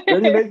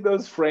make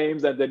those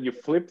frames and then you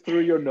flip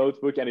through your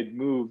notebook and it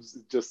moves,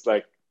 it's just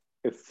like,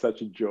 it's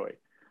such a joy.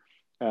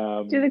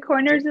 Do the So,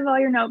 corners of all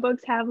your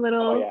notebooks have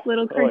oh yeah,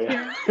 little oh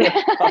cartoons?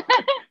 yeah.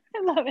 I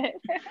love it.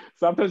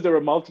 Sometimes there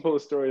were multiple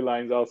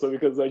storylines also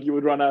because, like, you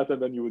would run out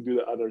and then you would do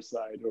the other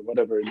side or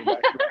whatever in the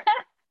background.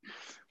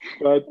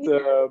 But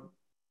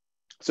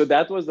so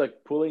that was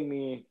like pulling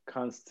me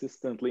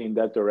consistently in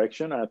that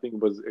direction. And I think it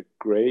was a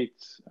great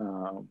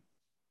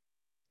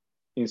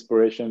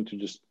inspiration to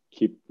just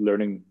keep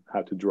learning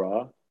how to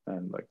draw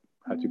and, like,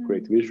 how to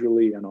create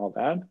visually and all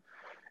that.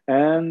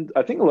 And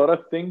I think a lot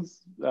of things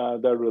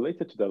that are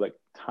related to that, like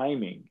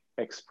timing,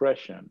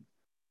 expression,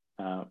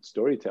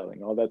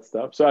 storytelling, all that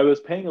stuff. So I was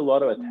paying a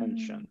lot of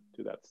attention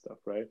to that stuff,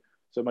 right?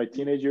 So my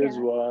teenage years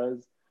Yeah.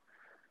 was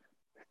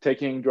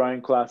taking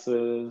drawing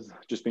classes,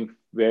 just being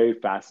very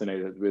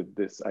fascinated with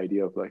this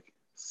idea of, like,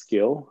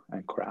 skill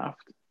and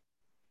craft.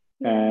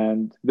 Yeah.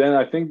 And then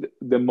I think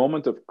the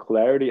moment of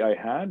clarity I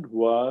had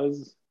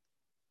was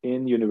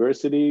in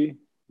university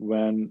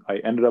when I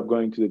ended up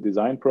going to the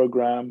design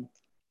program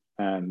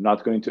and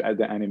not going to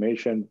the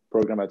animation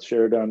program at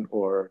Sheridan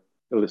or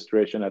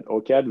illustration at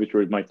OCAD, which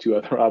were my two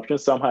other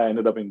options. Somehow I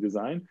ended up in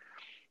design.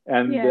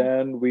 And Yeah.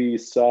 then we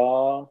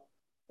saw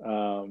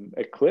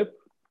a clip.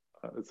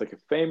 It's like a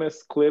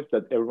famous clip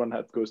that everyone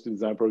that goes to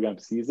design program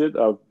sees it,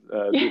 of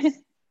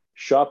this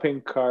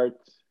shopping cart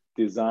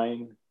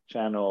design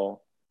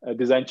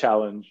design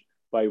challenge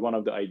by one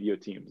of the IDEO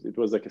teams. It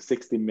was like a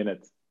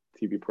 60-minute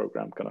TV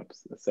program kind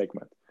of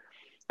segment.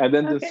 And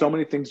then so Okay.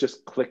 many things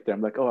just clicked there.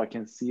 I'm like, oh, I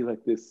can see,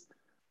 like, this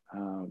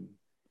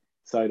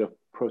side of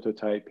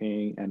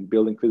prototyping and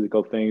building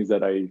physical things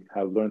that I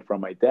have learned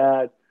from my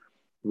dad,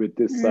 with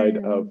this side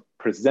of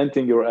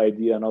presenting your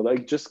idea and all that.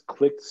 It just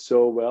clicked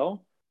so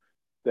well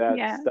that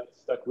Yeah. that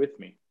stuck with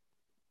me.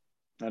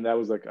 And that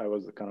was like, I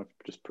was kind of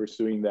just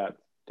pursuing that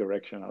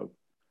direction of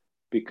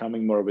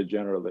becoming more of a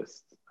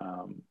generalist.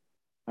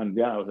 And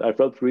yeah, I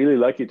felt really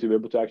lucky to be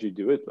able to actually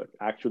do it, like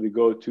actually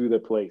go to the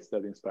place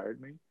that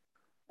inspired me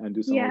and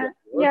do some of Yeah. that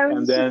Yeah. work. I And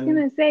was just then,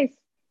 gonna say,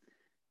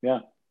 yeah,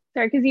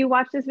 sorry, because you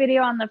watched this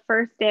video on the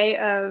first day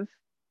of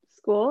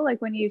school,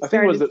 like when you I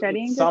think it was started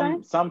studying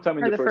design, sometime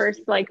in or the the first first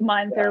week. like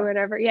month or Yeah,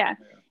 whatever. Yeah.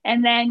 yeah.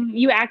 And then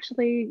you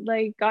actually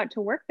like got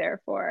to work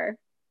there for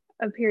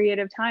a period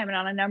of time and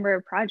on a number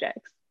of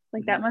projects.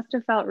 Like Mm-hmm. that must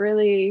have felt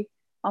really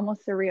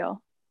almost surreal.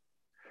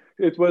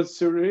 It was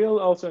surreal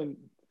also.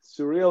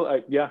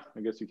 Surreal, yeah,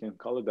 I guess you can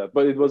call it that.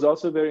 But it was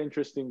also very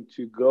interesting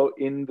to go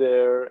in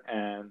there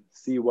and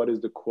see what is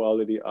the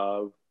quality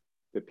of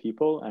the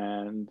people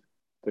and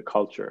the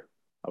culture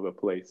of a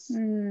place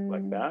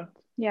like that.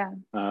 Yeah.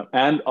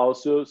 And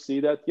also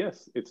see that,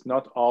 yes, it's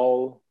not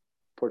all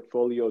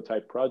portfolio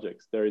type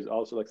projects. There is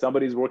also, like,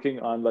 somebody's working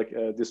on, like,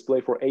 a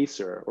display for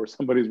Acer, or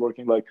somebody's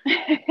working, like,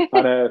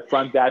 on a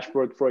front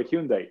dashboard for a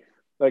Hyundai.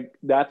 Like,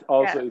 that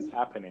also Yeah. is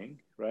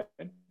happening, right?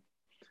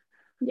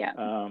 Yeah.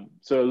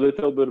 So a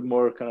little bit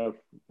more kind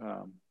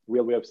of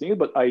real way of seeing it,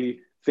 but I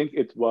think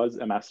it was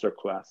a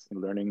masterclass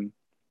in learning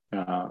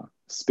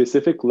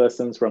specific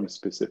lessons from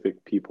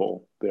specific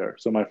people there.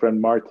 So my friend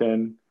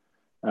Martin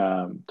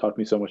taught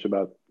me so much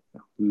about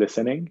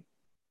listening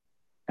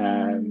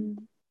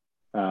and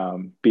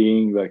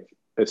being like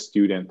a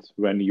student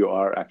when you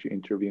are actually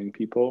interviewing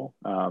people.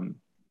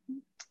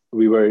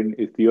 We were in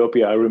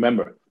Ethiopia. I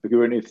remember we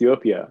were in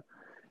Ethiopia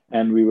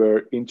and we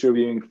were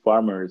interviewing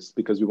farmers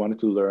because we wanted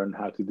to learn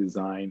how to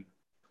design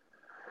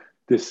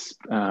this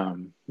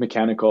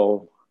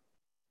mechanical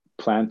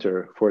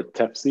planter for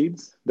teff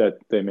seeds that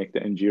they make the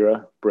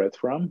injera bread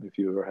from, if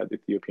you ever had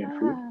Ethiopian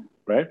food,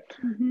 right?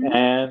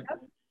 And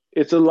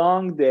it's a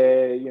long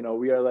day.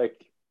 We are like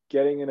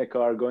getting in a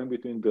car, going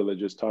between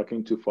villages,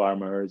 talking to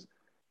farmers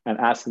and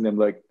asking them,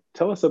 like,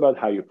 tell us about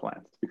how you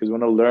plant, because we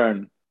want to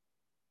learn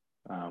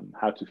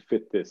how to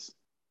fit this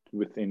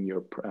within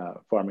your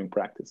farming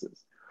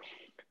practices.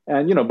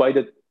 And by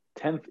the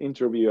 10th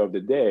interview of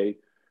the day,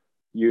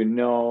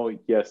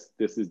 yes,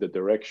 this is the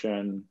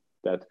direction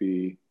that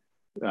we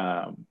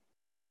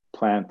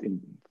plant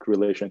in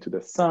relation to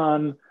the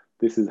sun.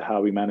 This is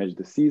how we manage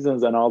the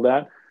seasons and all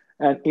that.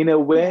 And in a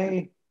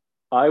way,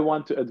 I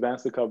want to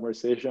advance the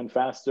conversation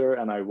faster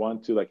and I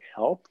want to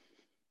help.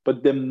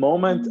 But the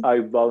moment I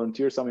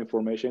volunteer some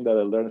information that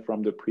I learned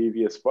from the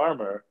previous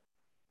farmer,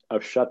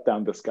 I've shut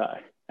down the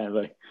sky.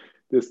 And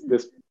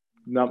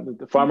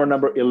the farmer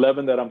number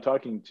 11 that I'm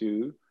talking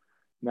to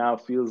now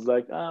feels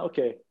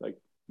okay,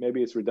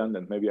 maybe it's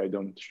redundant. Maybe I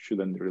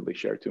shouldn't really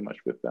share too much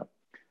with them.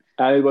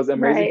 And it was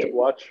amazing to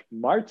watch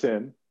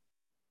Martin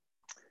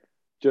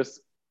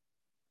just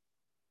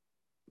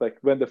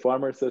when the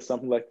farmer says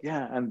something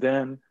and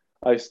then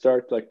I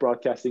start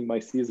broadcasting my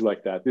seeds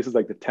like that. This is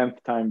the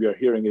 10th time we are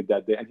hearing it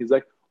that day. And he's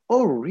like,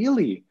 oh,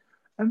 really?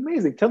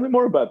 Amazing. Tell me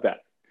more about that.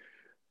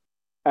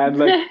 And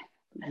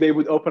they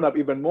would open up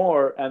even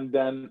more. And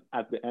then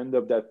at the end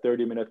of that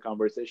 30-minute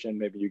conversation,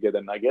 maybe you get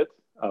a nugget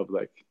of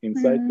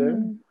insight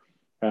there.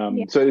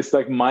 So it's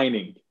like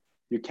mining.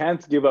 You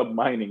can't give up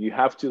mining. You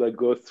have to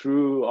go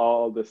through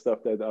all the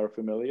stuff that are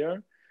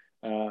familiar.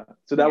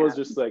 So that was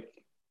just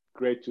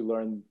great to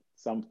learn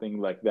something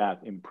like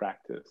that in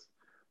practice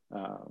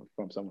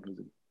from someone who's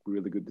a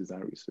really good design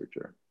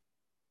researcher.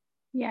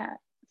 Yeah.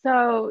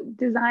 So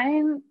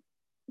design,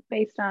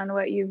 based on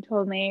what you've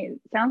told me,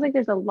 sounds like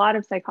there's a lot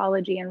of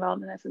psychology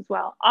involved in this as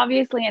well.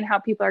 Obviously in how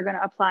people are going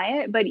to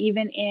apply it, but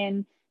even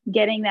in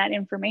getting that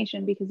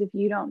information, because if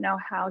you don't know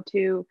how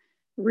to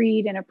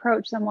read and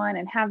approach someone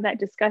and have that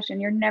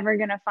discussion, you're never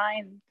going to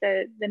find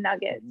the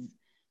nuggets.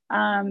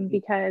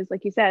 Because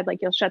like you said,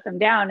 you'll shut them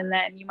down and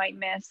then you might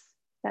miss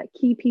that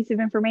key piece of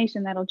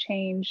information that'll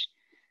change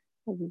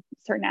a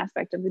certain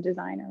aspect of the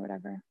design or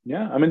whatever.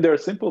 Yeah, I mean, there are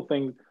simple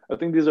things. I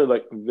think these are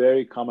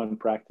very common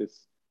practice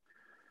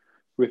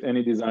with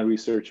any design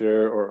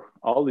researcher or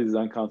all the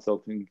design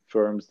consulting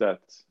firms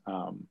that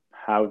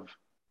have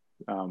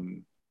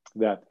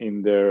that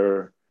in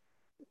their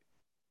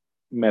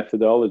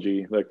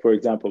methodology. For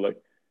example,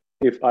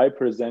 if I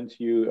present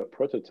you a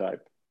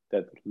prototype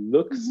that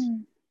looks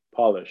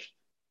polished,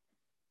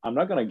 I'm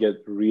not going to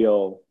get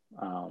real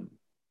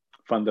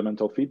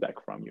fundamental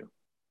feedback from you,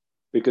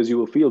 because you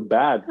will feel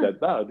bad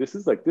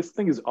that this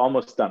thing is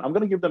almost done. I'm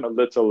going to give them a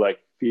little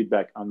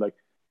feedback on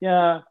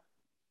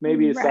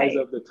maybe a size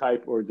of the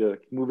type or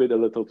move it a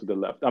little to the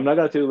left. I'm not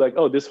going to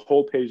tell you this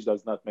whole page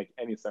does not make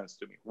any sense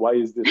to me. Why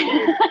is this?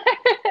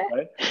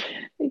 Right?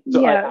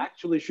 So I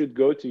actually should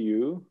go to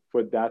you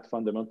for that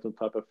fundamental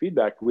type of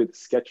feedback with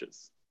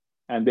sketches,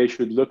 and they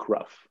should look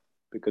rough,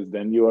 because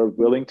then you are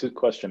willing to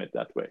question it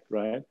that way,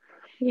 right?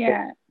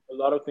 Yeah. But a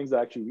lot of things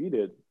actually we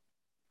did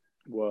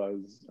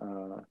was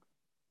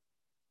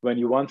when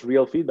you want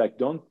real feedback,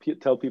 don't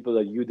tell people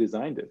that you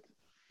designed it.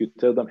 You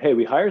tell them, hey,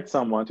 we hired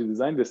someone to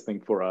design this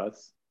thing for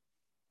us.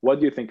 What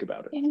do you think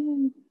about it?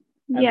 And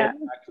then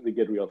actually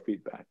get real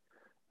feedback.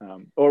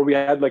 Or we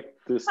had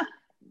this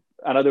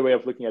another way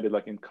of looking at it,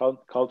 in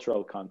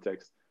cultural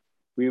context.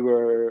 We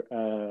were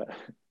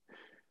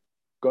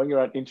going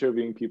around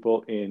interviewing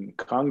people in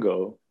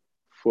Congo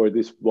for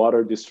this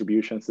water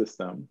distribution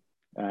system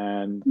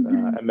and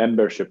a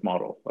membership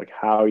model.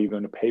 How are you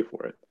going to pay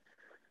for it?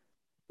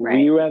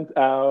 We went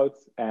out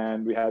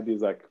and we had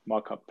these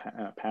mock-up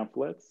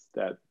pamphlets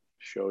that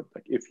showed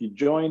if you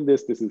join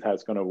this is how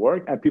it's going to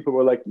work. And people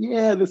were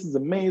yeah, this is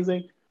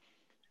amazing.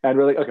 And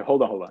we're okay,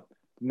 hold on.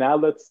 Now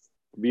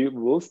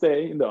we'll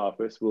stay in the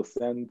office.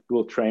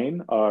 We'll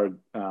train our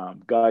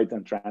guides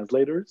and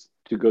translators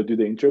to go do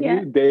the interview.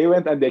 Yeah. They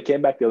went and they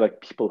came back. They're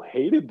people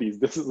hated these.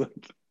 This is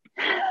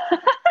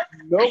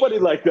nobody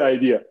liked the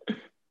idea.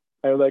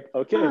 And we're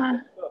okay,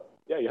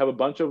 yeah, you have a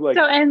bunch of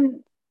So,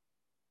 and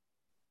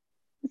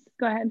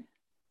go ahead.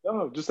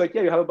 No, just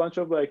you have a bunch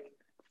of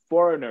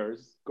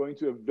foreigners going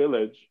to a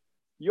village.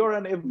 You're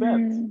an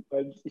event.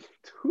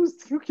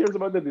 Who cares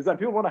about the design?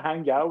 People want to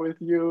hang out with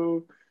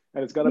you,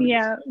 and it's gonna be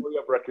a story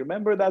of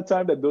remember that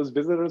time that those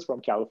visitors from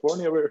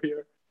California were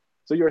here.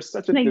 So you're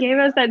such a. They gave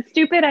us that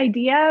stupid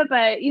idea,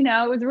 but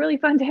it was really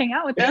fun to hang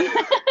out with them.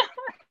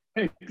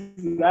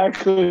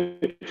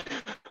 Exactly.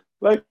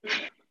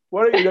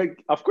 What are you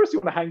of course you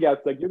want to hang out.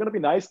 You're going to be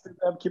nice to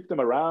them, keep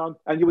them around.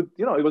 And you would,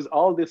 it was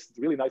all this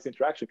really nice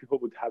interaction. People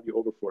would have you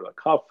over for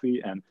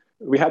coffee. And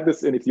we had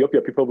this in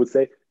Ethiopia. People would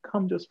say,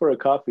 come just for a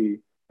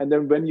coffee. And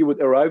then when you would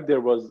arrive, there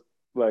was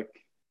a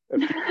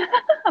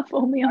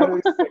full meal.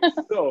 It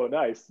was so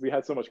nice. We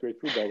had so much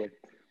great food that way.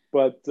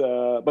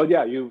 But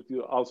yeah, you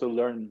also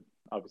learn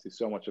obviously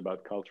so much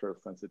about cultural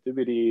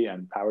sensitivity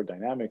and power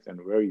dynamics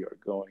and where you're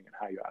going and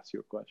how you ask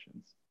your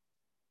questions.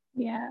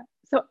 Yeah.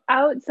 So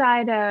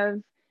outside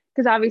of,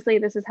 because obviously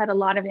this has had a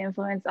lot of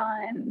influence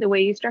on the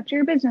way you structure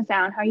your business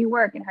now and how you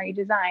work and how you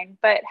design,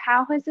 but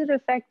how has it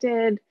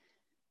affected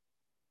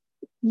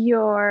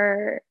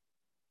your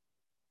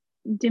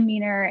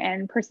demeanor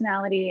and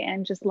personality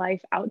and just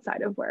life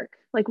outside of work,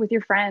 with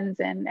your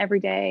friends and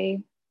everyday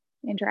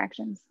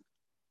interactions?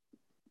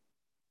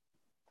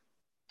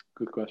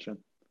 Good question.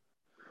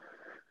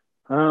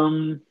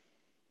 Um,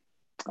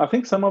 I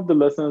think some of the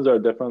lessons are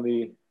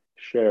definitely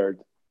shared.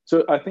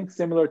 So I think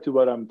similar to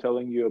what I'm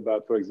telling you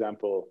about, for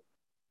example,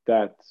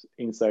 that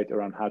insight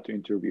around how to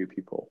interview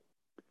people.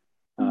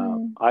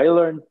 Mm. I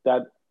learned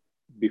that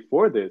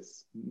before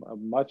this,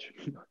 much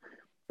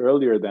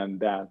earlier than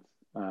that,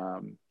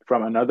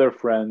 from another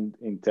friend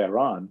in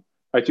Tehran.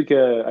 I took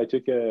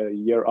a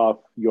year off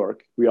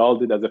York. We all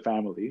did as a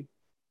family.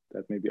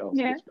 That maybe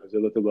also Yeah. describes a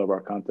little bit of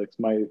our context.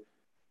 My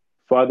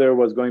father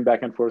was going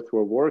back and forth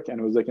for work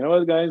and was like, you know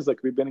what, guys,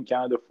 like we've been in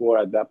Canada for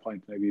at that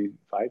point maybe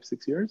 5,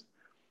 6 years.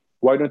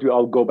 Why don't we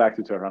all go back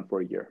to Tehran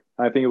for a year?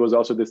 And I think it was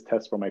also this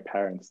test for my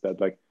parents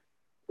that like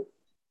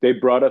they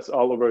brought us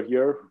all over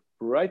here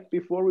right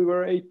before we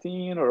were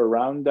 18 or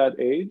around that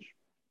age,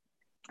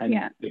 and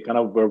Yeah. they kind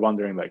of were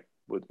wondering like,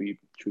 would we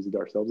choose it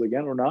ourselves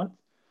again or not?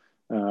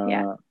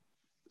 Yeah.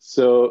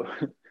 So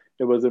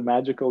it was a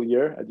magical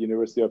year at the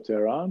University of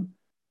Tehran.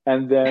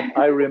 And then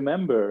I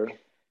remember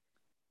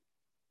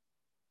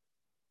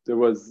there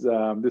was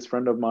this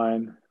friend of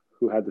mine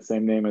who had the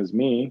same name as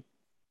me.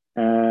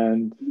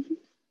 And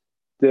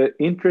the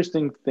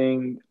interesting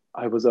thing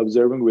I was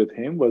observing with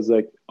him was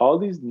like all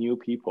these new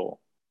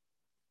people.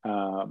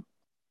 Um,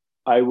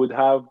 I would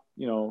have,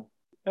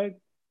 a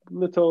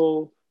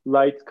little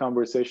light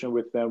conversation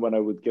with them when I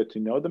would get to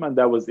know them, and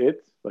that was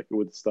it. Like it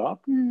would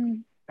stop.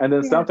 Mm. And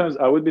then Yeah. sometimes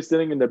I would be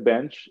sitting in the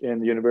bench in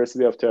the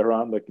University of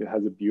Tehran, like it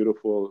has a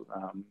beautiful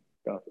kind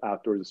of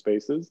outdoor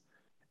spaces.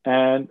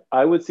 And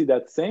I would see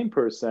that same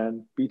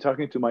person be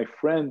talking to my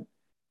friend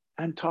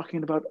and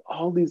talking about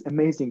all these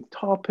amazing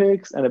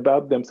topics and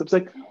about themselves.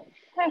 Like,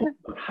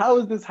 how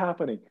is this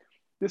happening?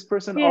 This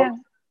person all Yeah.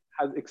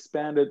 has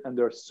expanded and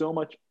they're so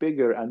much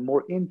bigger and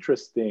more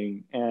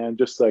interesting and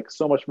just like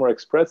so much more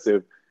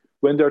expressive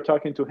when they're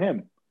talking to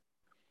him.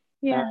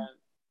 And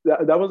Yeah.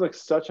 that was like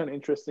such an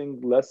interesting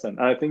lesson.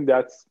 And I think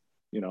that's,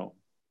 you know,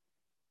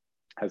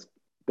 has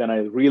then I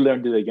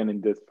relearned it again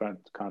in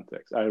different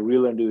context. I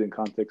relearned it in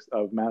context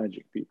of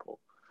managing people.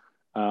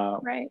 Uh,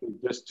 Right.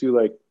 just to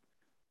like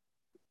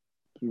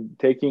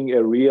taking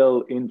a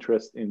real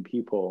interest in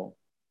people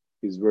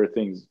is where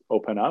things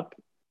open up.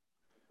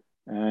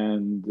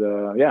 And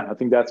yeah, I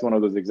think that's one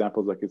of those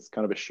examples. Like it's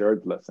kind of a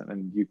shared lesson,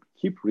 and you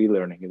keep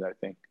relearning it. I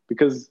think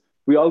because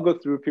we all go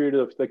through a period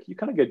of like you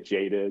kind of get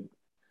jaded,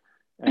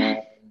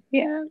 and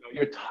Yeah.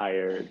 you're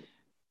tired,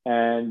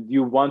 and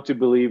you want to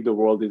believe the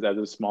world is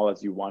as small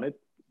as you want it.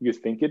 You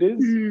think it is,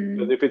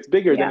 because Mm. if it's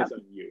bigger, then Yeah. it's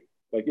on you.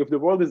 Like if the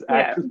world is Yeah.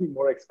 actually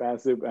more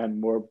expansive and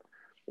more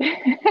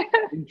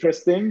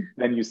interesting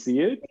than you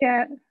see it,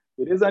 Yeah.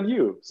 it is on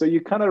you. So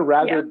you kind of Yeah.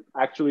 rather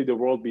actually the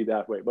world be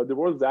that way, but the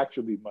world is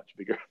actually much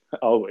bigger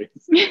always.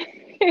 So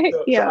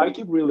Yeah. I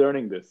keep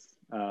relearning this,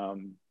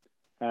 and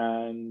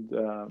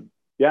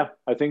yeah,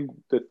 I think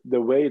that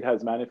the way it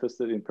has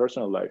manifested in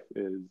personal life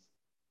is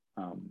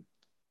um,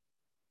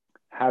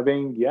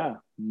 having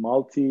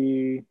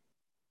multi-hour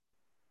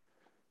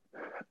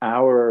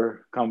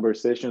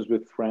conversations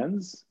with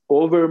friends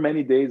over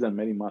many days and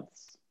many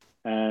months,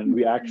 and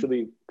we Mhm.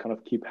 actually kind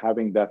of keep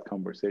having that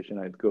conversation,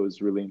 and it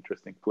goes really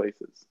interesting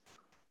places.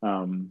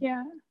 Um,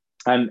 Yeah.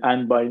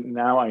 and by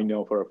now I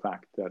know for a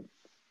fact that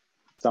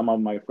some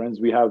of my friends,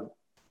 we have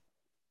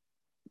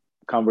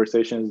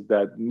conversations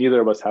that neither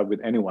of us have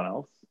with anyone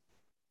else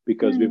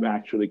because we've Mm.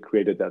 actually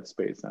created that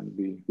space and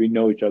we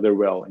know each other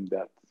well in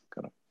that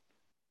kind of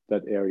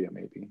that area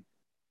maybe.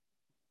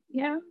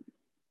 Yeah.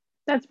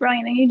 That's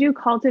brilliant. And you do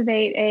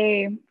cultivate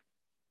a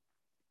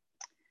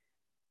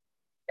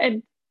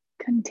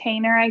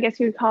container, I guess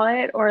you would call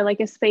it, or like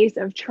a space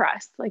of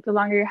trust. Like the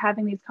longer you're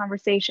having these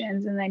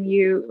conversations and then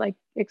you like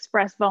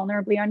express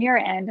vulnerably on your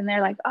end, and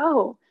they're like,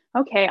 oh,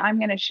 okay, I'm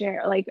going to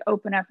share, like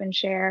open up and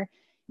share.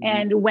 Mm-hmm.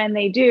 And when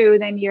they do,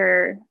 then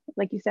you're,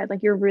 like you said,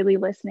 like you're really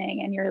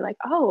listening and you're like,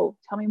 oh,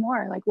 tell me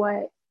more. Like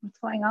what's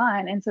going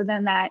on? And so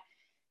then that,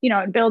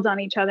 it builds on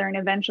each other. And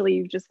eventually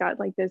you've just got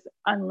like this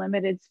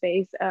unlimited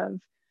space of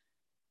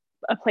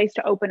a place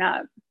to open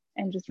up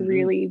and just Mm-hmm.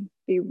 really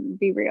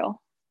be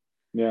real.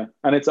 Yeah,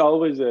 and it's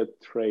always a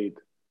trade.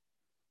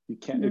 You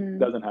can't, it Mm,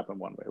 doesn't happen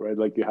one way, right?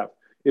 Like you have,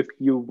 if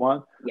you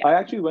want, yeah. I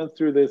actually went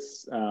through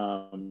this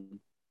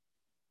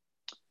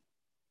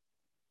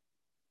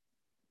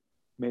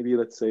maybe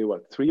let's say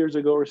what 3 years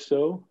ago or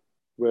so,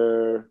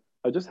 where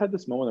I just had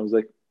this moment. I was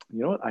like,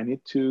 you know what, I need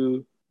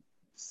to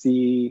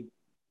see,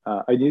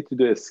 I need to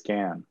do a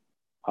scan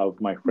of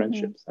my Mm-hmm.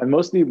 friendships and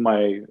mostly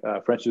my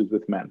friendships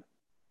with men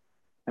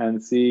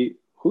and see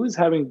who's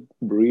having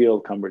real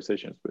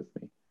conversations with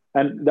me.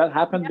 And that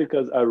happened Yeah.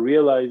 because I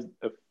realized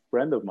a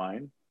friend of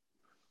mine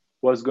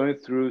was going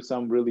through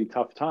some really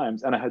tough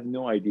times and I had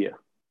no idea.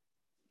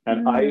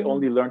 And I Mm,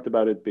 only learned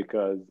about it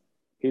because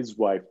his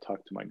wife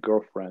talked to my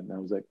girlfriend and I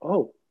was like,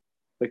 oh,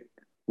 like,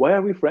 why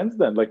are we friends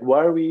then? Like,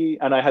 why are we?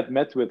 And I had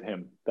met with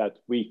him that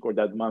week or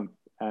that month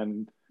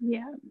and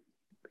yeah.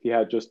 he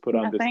had just put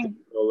on this Nothing.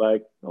 typical,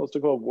 like, oh, let's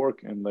talk about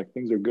work and like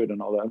things are good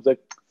and all that. I was like,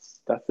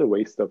 that's a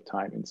waste of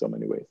time in so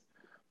many ways.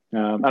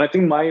 And I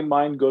think my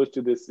mind goes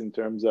to this in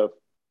terms of,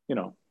 you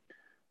know,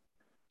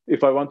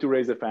 if I want to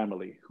raise a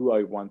family, who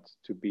I want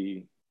to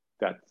be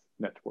that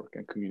network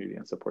and community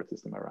and support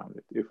system around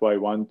it. If I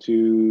want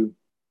to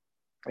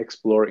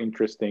explore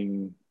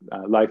interesting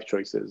life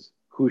choices,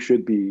 who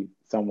should be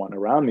someone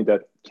around me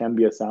that can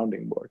be a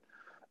sounding board?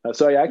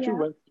 So I actually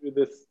Yeah. went through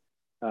this,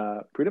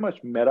 pretty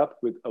much met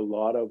up with a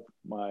lot of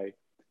my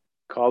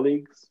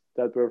colleagues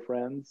that were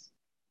friends,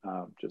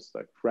 just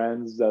like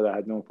friends that I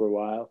had known for a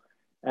while,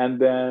 and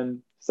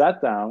then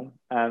sat down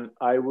and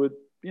I would,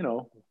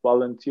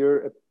 volunteer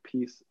a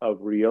piece of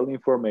real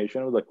information,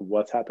 like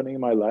what's happening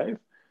in my life,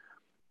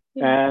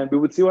 Yeah. and we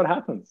would see what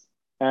happens.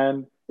 And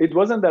it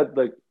wasn't that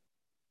like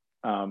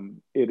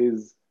it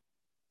is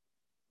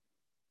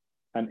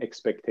an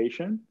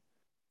expectation.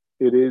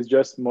 It is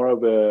just more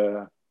of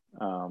a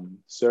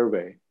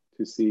survey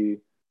to see,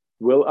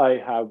 will I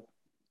have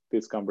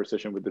this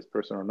conversation with this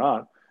person or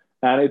not?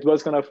 And it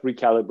was kind of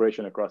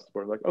recalibration across the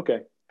board. Like, okay,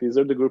 these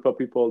are the group of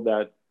people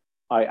that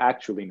I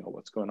actually know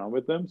what's going on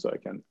with them, so I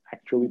can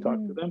actually talk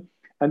to Mm-hmm. them.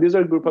 And these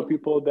are a group of Yeah.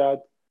 people that,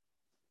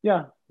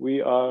 yeah,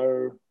 we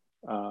are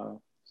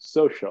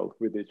social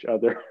with each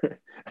other,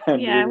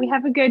 and Yeah, we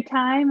have a good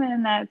time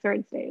and that's where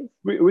it stays.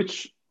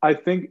 which I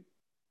think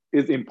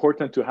is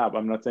important to have.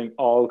 I'm not saying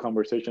all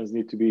conversations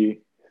need to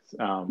be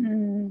um,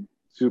 Mm,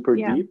 super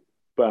yeah. deep,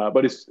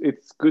 but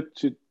it's good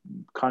to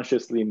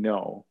consciously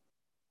know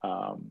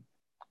um,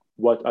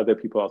 what other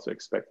people also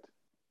expect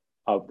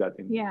of that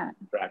Yeah.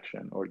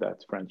 interaction or that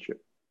friendship.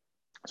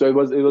 So um,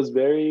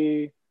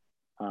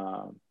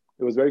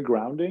 it was very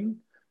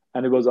grounding,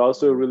 and it was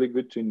also really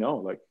good to know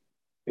like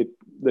it.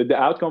 The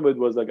outcome of it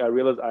was like I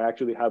realized I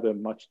actually have a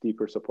much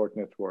deeper support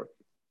network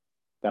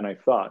than I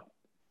thought,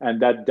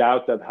 and that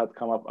doubt that had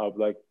come up of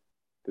like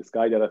this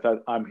guy that I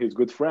thought I'm his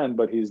good friend,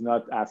 but he's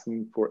not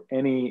asking for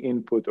any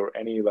input or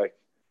any like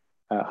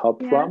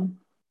help Yeah. from.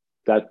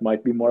 That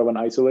might be more of an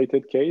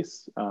isolated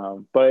case,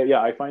 but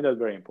yeah, I find that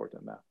very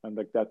important now, and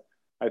like that,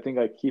 I think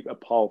I keep a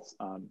pulse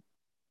on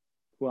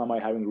who am I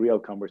having real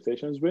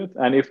conversations with,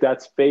 and if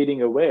that's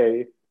fading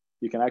away,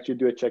 you can actually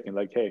do a check-in,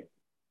 like, hey,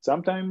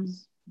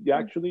 sometimes you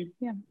actually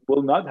Yeah.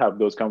 will not have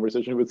those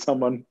conversations with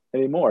someone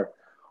anymore,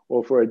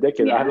 or for a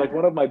decade. I had Yeah. like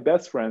one of my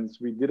best friends,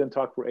 we didn't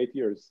talk for 8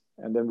 years,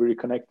 and then we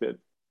reconnected,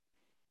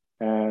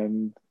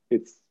 and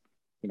it's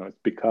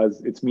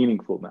because it's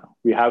meaningful now.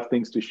 We have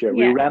things to share.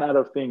 We Yeah. ran out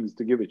of things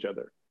to give each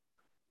other,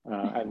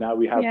 and now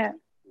we have Yeah. to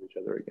give each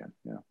other again.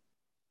 Yeah.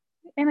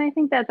 And I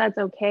think that that's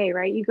okay,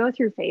 right? You go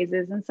through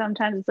phases, and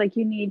sometimes it's like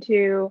you need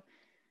to.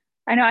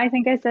 I know, I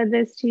think I said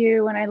this to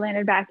you when I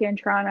landed back in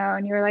Toronto,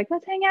 and you were like,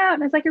 let's hang out.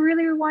 And I was like, I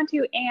really want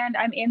to. And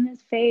I'm in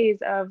this phase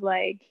of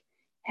like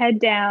head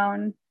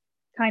down,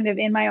 kind of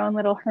in my own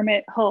little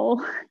hermit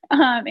hole.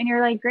 And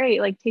you're like, great,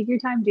 like take your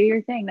time, do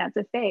your thing. That's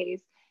a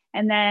phase.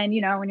 And then,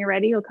 when you're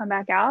ready, you'll come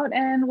back out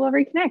and we'll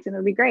reconnect and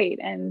it'll be great.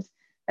 And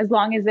as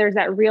long as there's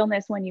that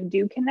realness when you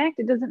do connect,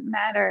 it doesn't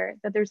matter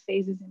that there's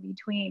phases in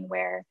between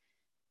where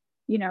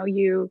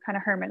you kind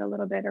of hermit a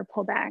little bit or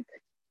pull back.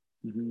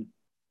 Mm-hmm.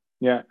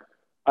 Yeah.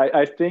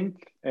 I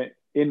think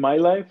in my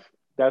life,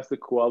 that's the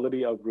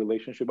quality of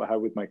relationship I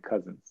have with my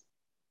cousins.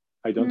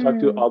 I don't talk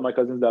to Mm, all my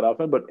cousins that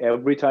often, but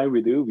every time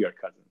we do, we are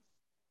cousins.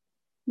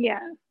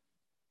 yeah,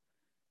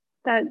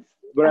 that's, I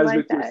Whereas like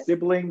with your that.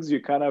 siblings,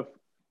 you kind of,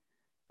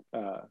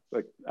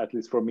 like, at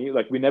least for me,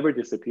 like we never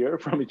disappear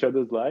from each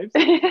other's lives.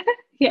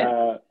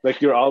 Yeah,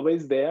 Like you're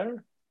always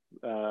there,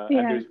 and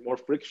yeah, there's more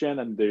friction,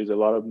 and there's a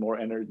lot of more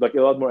energy, like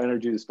a lot more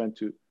energy to spend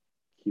to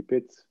keep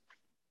it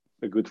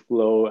a good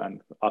flow and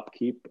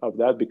upkeep of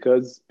that,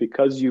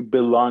 because you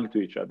belong to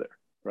each other,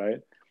 right?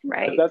 And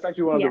right. that's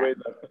actually one of the Yeah, ways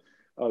that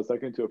I was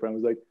talking to a friend,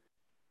 was like,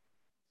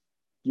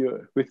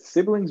 you, with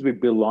siblings, we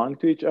belong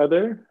to each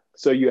other,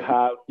 so you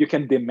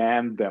can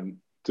demand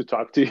them to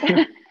talk to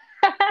you.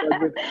 But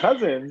with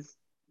cousins,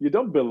 you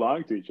don't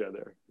belong to each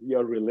other,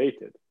 you're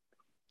related.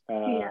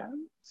 uh, yeah.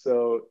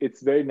 so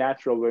it's very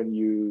natural when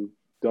you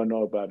don't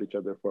know about each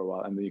other for a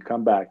while and then you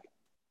come back,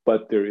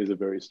 but there is a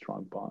very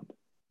strong bond.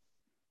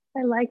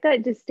 I like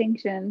that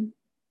distinction.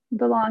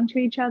 Belong to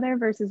each other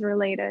versus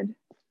related.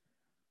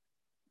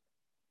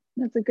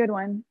 That's a good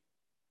one.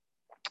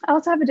 I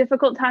also have a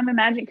difficult time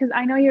imagining because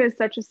I know you as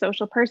such a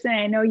social person.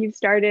 I know you've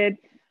started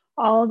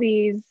all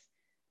these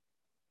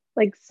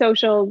like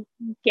social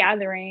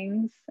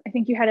gatherings. I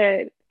think you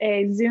had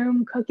a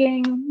Zoom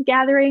cooking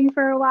gathering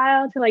for a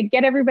while to like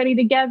get everybody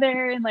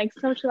together and like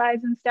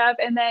socialize and stuff.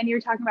 And then you're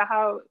talking about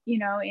how,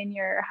 in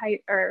your high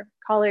or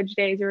college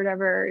days or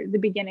whatever, the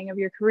beginning of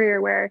your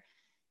career, where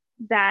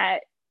that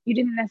you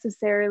didn't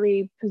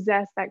necessarily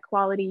possess that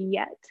quality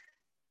yet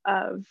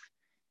of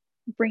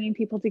bringing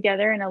people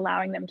together and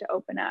allowing them to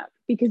open up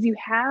because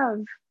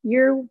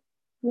you're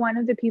one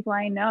of the people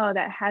I know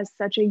that has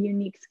such a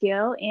unique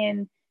skill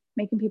in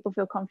making people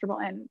feel comfortable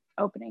and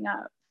opening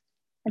up.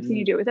 I've seen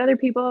you Mm. do it with other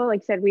people.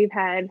 Like I said, we've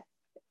had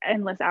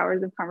endless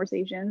hours of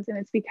conversations, and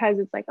it's because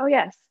it's like, oh,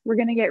 yes, we're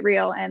going to get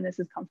real and this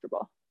is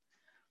comfortable.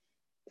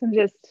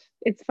 So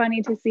it's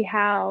funny to see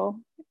how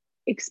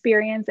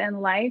experience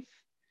and life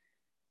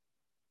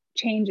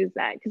changes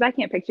that because I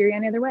can't picture you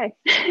any other way.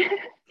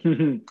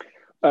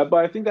 But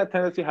I think that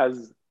tendency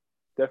has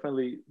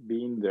definitely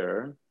been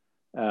there.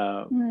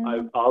 Mm.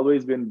 I've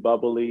always been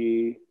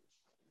bubbly.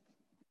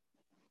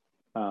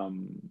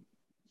 Um,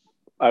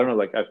 I don't know,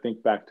 like I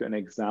think back to an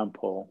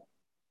example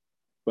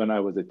when I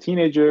was a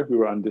teenager, we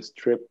were on this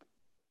trip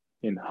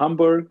in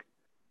Hamburg,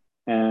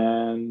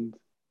 and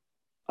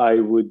I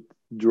would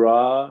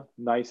draw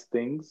nice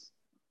things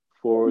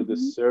for the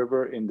Mm-hmm.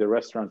 server in the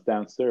restaurant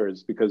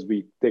downstairs because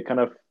they kind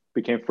of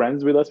became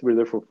friends with us. We were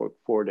there for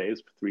 4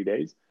 days, 3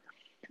 days.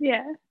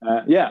 Yeah.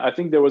 Yeah, I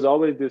think there was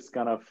always this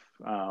kind of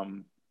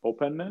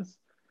openness,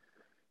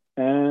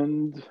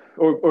 and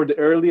or the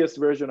earliest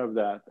version of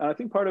that. And I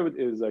think part of it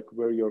is like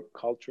where your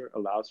culture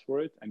allows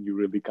for it, and you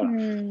really kind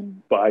of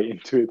Mm. buy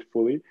into it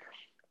fully.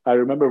 I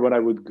remember when I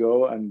would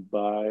go and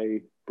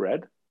buy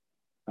bread,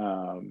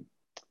 um,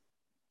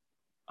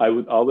 I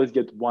would always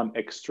get one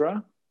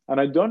extra. And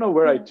I don't know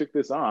where I Yeah. took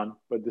this on,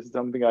 but this is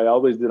something I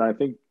always did. And I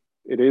think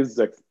it is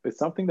like it's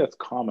something that's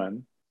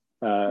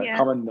Yeah.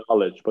 common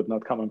knowledge, but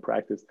not common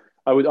practice.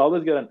 I would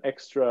always get an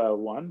extra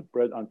one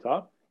bread on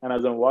top. And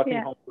as I'm walking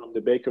Yeah. home from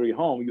the bakery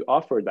home, you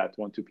offer that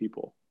one to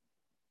people,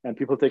 and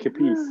people take a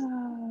piece.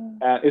 Oh.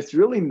 And it's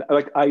really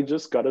like I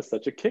just got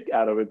such a kick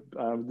out of it.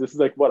 This is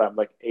like what I'm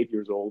like 8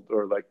 years old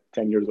or like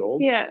 10 years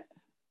old. Yeah.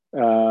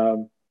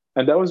 Um,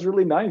 and that was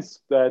really nice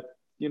that,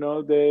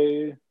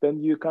 they then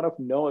you kind of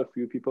know a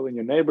few people in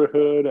your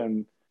neighborhood,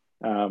 and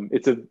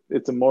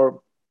it's a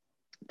more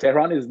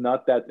Tehran is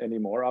not that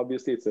anymore.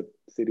 Obviously, it's a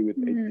city with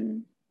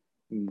Mm.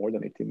 more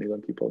than 18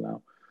 million people now.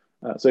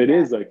 So it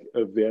Yeah. is like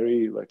a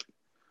very like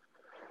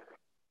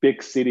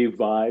big city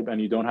vibe,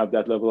 and you don't have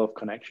that level of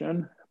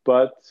connection.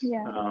 But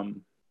Yeah. um,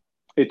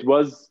 it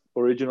was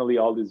originally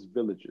all these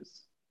villages,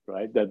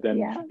 right? That then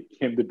Yeah.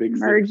 became the big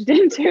city. Merged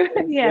into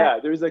it. Yeah. Yeah,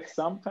 there's like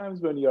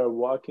sometimes when you are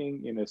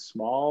walking in a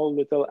small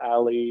little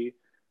alley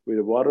with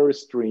a water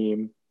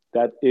stream,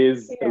 that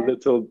is a Yeah.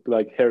 little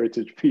like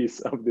heritage piece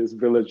of this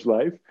village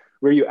life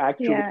where you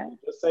actually Yeah.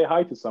 just say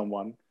hi to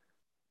someone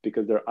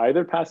because they're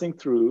either passing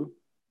through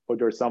or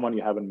there's someone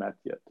you haven't met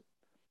yet.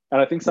 And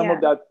I think some of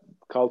Yeah. that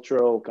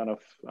cultural kind of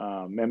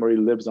memory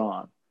lives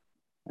on.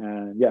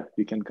 And yeah,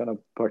 you can kind of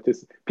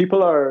participate.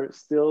 People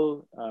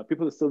still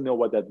know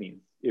what that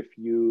means if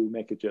you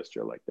make a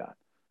gesture like that.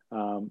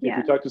 If you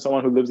Yeah. talk to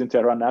someone who lives in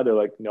Tehran now,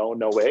 they're like, no,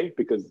 no way,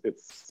 because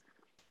it's,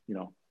 you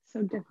know,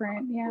 So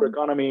different. Yeah. poor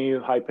economy,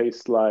 high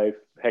paced life,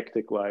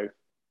 hectic life,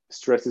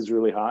 stress is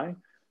really high.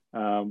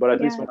 But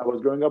at least Yeah. when I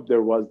was growing up,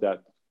 there was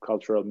that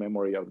cultural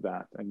memory of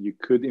that, and you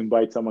could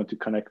invite someone to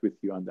connect with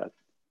you on that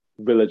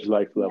village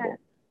life Yeah. level.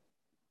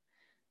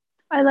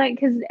 I like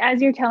because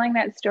as you're telling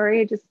that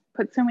story, it just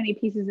puts so many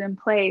pieces in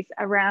place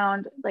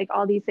around like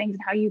all these things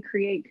and how you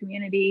create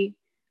community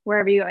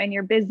wherever you go in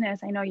your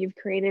business. I know you've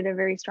created a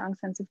very strong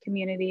sense of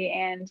community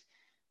and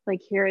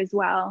like here as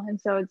well. And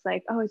so it's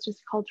like, oh, it's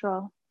just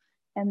cultural.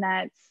 And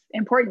that's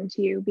important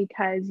to you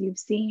because you've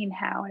seen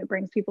how it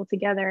brings people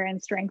together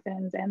and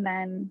strengthens and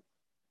then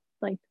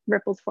like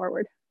ripples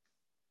forward.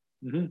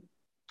 Mm-hmm.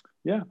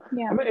 Yeah, I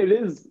Yeah. mean, it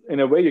is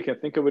in a way you can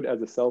think of it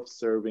as a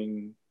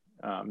self-serving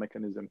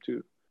mechanism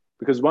too,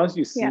 because once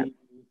you Yeah. see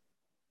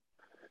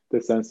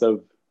the sense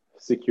of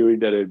security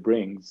that it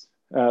brings,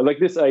 like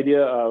this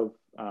idea of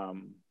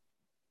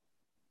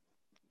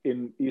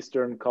in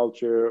Eastern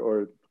culture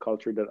or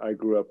culture that I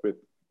grew up with,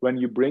 when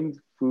you bring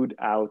food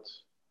out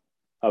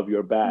of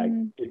your bag,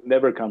 Mm. it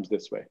never comes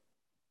this way.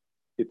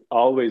 It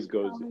always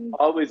goes, Always.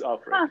 always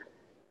offer it. Huh.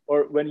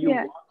 Or when you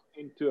Yeah. walk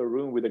into a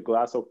room with a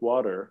glass of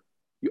water,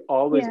 you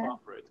always Yeah.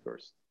 offer it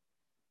first,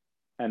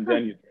 and Huh.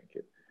 then you drink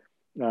it.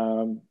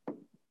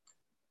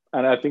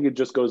 And I think it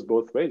just goes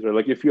both ways. Right?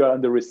 Like if you are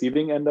on the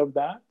receiving end of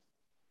that,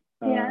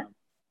 uh, Yeah.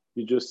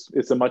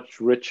 it's a much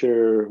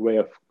richer way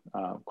of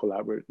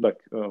collaborate, like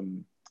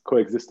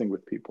coexisting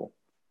with people.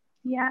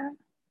 Yeah.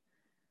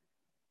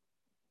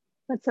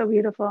 That's so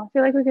beautiful. I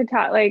feel like we could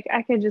talk, like,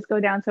 I could just go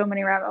down so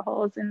many rabbit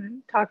holes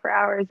and talk for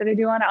hours, but I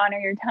do want to honor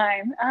your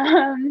time.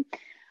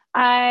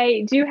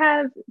 I do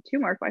have two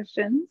more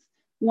questions.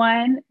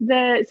 One,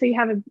 so you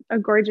have a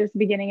gorgeous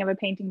beginning of a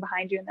painting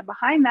behind you, and then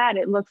behind that,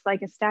 it looks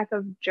like a stack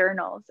of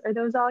journals. Are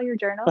those all your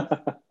journals?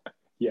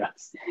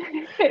 Yes,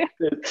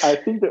 I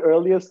think the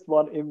earliest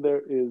one in there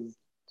is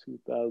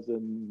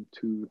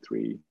 2002,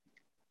 three.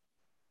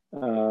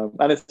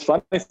 And it's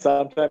funny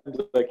sometimes,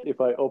 like if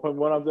I open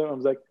one of them, I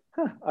was like,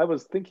 huh, I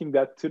was thinking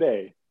that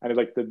today. And it's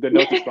like the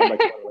note is from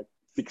like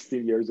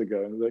 16 years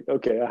ago. And I was like,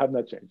 okay, I have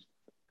not changed.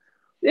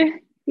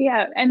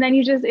 Yeah. And then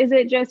is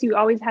it just you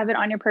always have it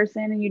on your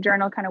person and you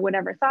journal kind of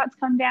whatever thoughts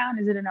come down?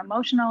 Is it an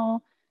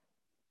emotional,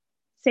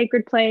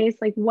 sacred place?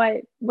 Like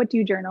what do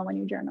you journal when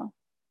you journal?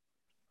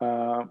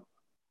 Uh,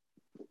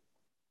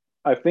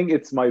 I think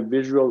it's my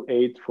visual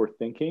aid for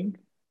thinking,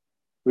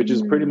 which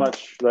is pretty Mm,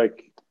 much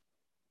like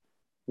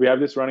we have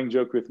this running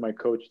joke with my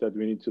coach that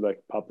we need to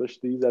like publish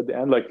these at the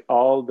end. Like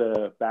all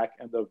the back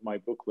end of my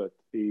booklet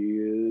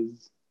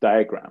is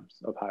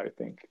diagrams of how I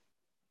think.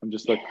 I'm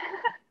just like,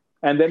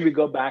 and then we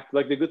go back.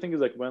 Like the good thing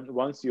is like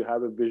once you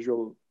have a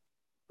visual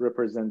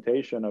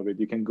representation of it,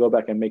 you can go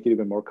back and make it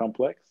even more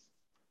complex.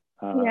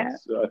 yeah.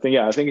 So I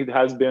think it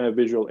has been a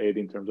visual aid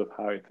in terms of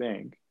how I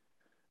think,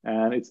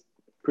 and it's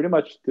pretty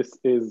much this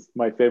is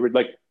my favorite.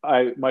 Like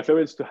my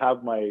favorite is to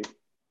have my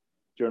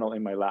journal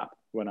in my lap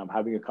when I'm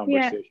having a Yeah.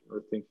 conversation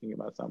or thinking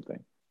about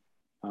something.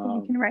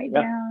 You can write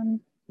Yeah. down.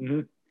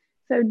 Mm-hmm.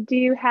 So do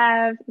you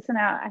have, so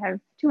now I have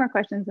two more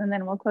questions and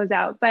then we'll close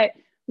out. But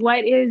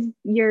what is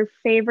your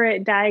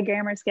favorite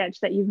diagram or sketch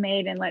that you've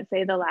made in, let's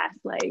say, the last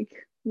like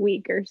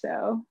week or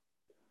so?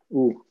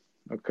 Ooh,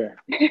 okay.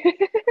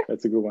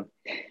 That's a good one.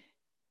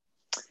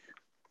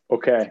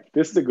 Okay,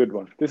 this is a good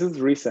one. This is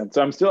recent.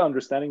 So I'm still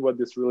understanding what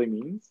this really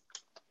means,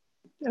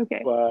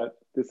 Okay. but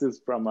this is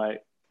from my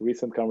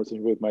recent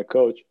conversation with my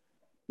coach.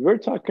 We were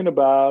talking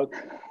about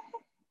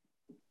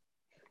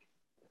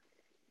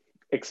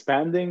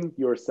expanding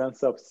your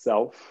sense of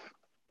self.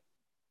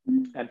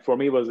 And for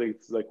me,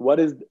 it's like, what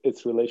is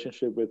its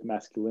relationship with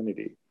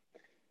masculinity?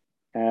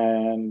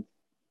 And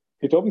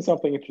he told me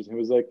something interesting. He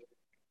was like,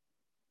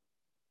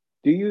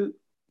 do you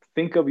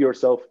think of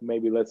yourself,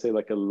 maybe let's say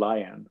like a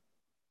lion,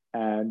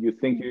 and you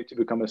think you need to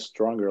become a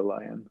stronger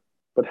lion,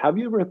 but have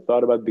you ever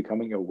thought about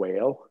becoming a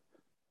whale?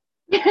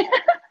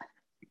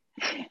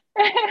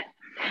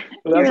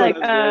 But You're that's what like,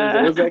 this was.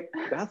 It was like,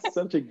 that's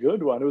such a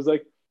good one. It was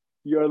like,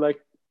 you're like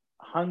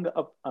hung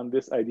up on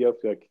this idea of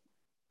like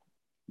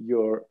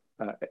your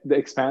the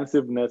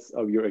expansiveness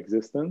of your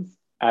existence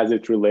as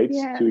it relates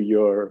yeah, to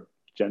your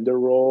gender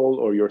role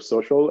or your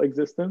social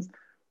existence.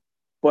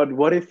 But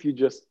what if you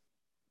just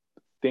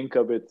think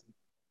of it,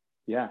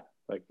 yeah,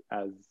 like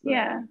as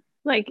yeah.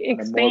 Like on a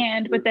more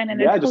expand, but pure, then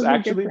in a yeah, just totally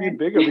actually be different.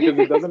 bigger, because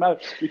it doesn't matter.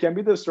 You can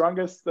be the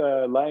strongest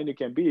lion you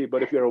can be,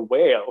 but if you're a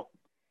whale,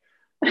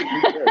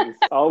 who cares?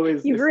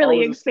 You've It's really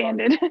always the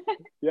strongest. expanded.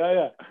 Yeah,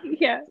 yeah.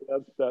 Yeah,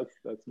 So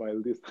that's my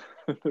least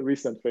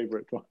recent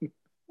favorite one.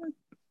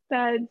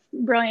 that's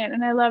brilliant.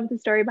 And I love the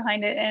story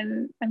behind it.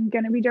 And I'm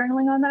going to be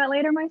journaling on that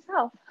later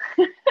myself.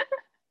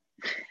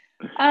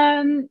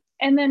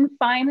 And then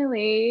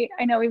finally,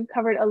 I know we've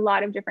covered a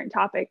lot of different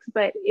topics,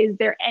 but is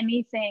there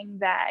anything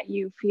that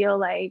you feel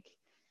like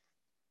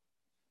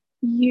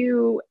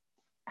you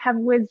have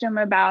wisdom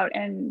about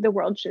and the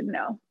world should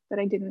know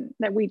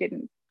that we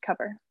didn't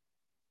cover?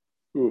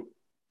 Ooh,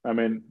 I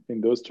mean,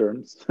 in those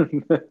terms,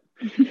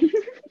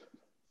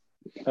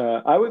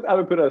 I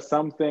would put as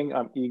something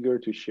I'm eager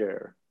to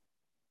share.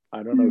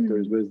 I don't know if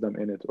there's Hmm. wisdom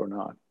in it or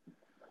not,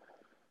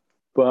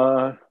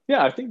 but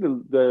yeah, I think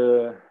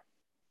the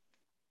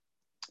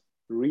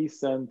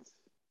recent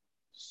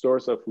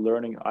source of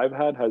learning I've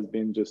had has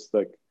been just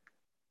like,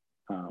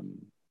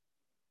 um,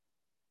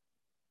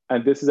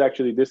 and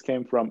this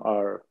came from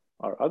our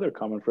other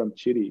comment from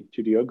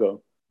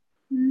Chidiogo.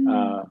 Hmm.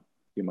 Uh,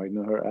 you might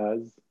know her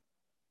as,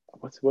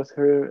 what's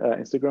her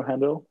Instagram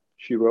handle?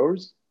 She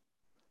roars.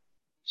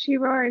 She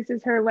Roars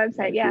is her Yeah,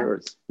 website. she Yeah.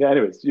 roars. Yeah.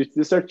 Anyways,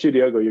 you search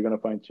Chidiogo, you're gonna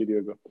find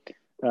Chidiogo.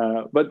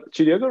 But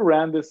Chidiogo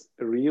ran this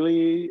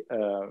really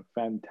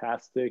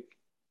fantastic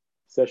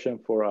session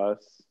for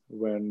us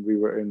when we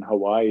were in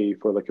Hawaii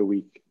for like a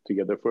week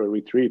together for a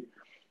retreat,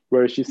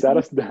 where she sat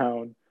us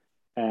down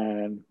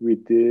and we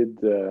did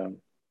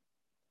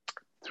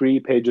 3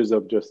 pages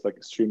of just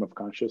like stream of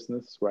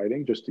consciousness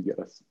writing just to get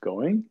us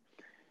going.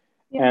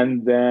 Yeah.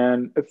 And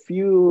then a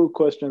few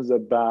questions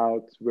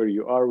about where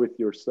you are with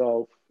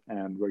yourself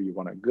and where you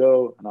want to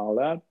go and all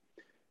that.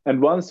 And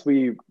once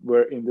we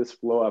were in this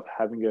flow of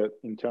having an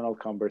internal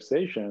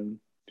conversation,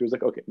 it was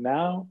like, okay,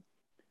 now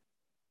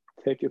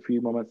take a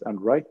few moments and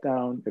write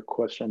down a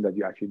question that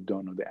you actually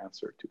don't know the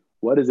answer to.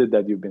 What is it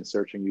that you've been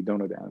searching, you don't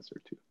know the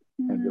answer to?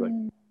 And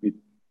Mm. we,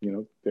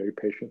 very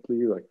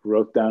patiently, like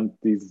wrote down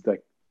these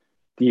like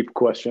deep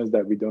questions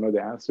that we don't know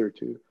the answer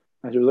to.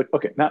 And she was like,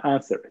 okay, now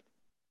answer it.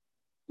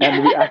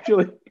 And we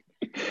actually,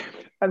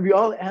 and we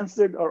all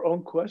answered our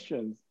own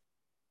questions.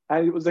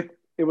 And it was like,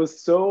 it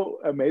was so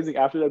amazing.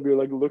 After that, we were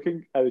like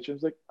looking at each other,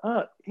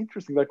 like,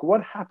 interesting. Like,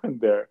 what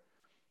happened there?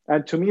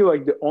 And to me,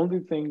 like the only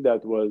thing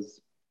that was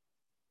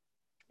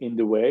in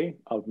the way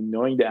of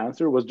knowing the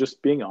answer was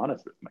just being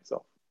honest with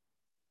myself.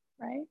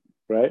 Right.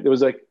 Right? It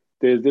was like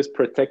there's this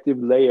protective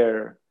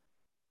layer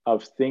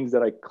of things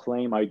that I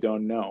claim I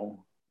don't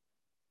know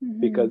Mm-hmm.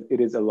 because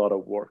it is a lot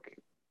of work.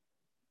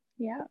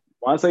 Yeah.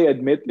 Once I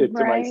admit it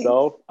to Right.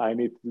 myself, I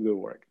need to do the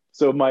work.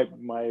 So my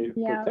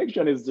Yeah.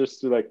 protection is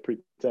just to like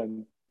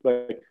pretend,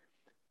 like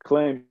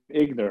claim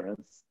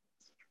ignorance,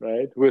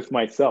 right, with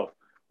myself,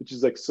 which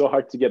is like so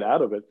hard to get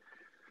out of it.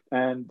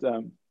 And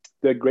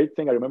the great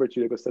thing I remember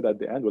Chirico said at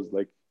the end was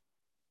like,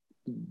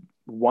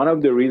 one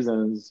of the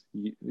reasons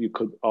you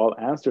could all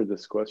answer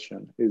this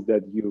question is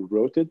that you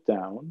wrote it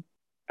down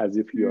as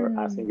if you're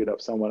asking Mm. it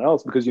of someone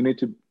else, because you need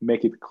to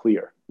make it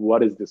clear,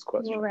 what is this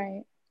question?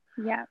 Right.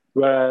 Yeah.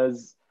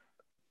 Whereas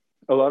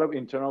a lot of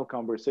internal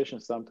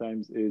conversation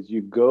sometimes is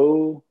you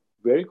go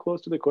very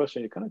close to the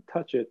question, you kind of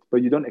touch it,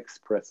 but you don't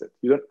express it.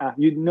 You don't,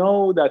 you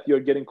know that you're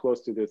getting close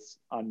to this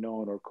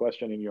unknown or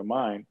question in your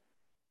mind,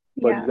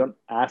 but you Yeah. don't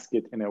ask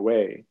it in a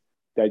way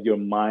that your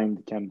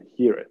mind can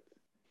hear it.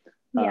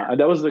 Yeah. And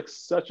that was like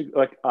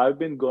like I've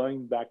been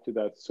going back to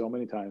that so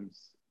many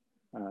times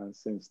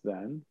since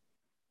then,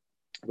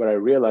 where I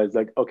realized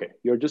like, okay,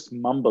 you're just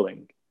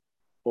mumbling,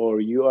 or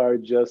you are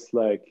just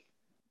like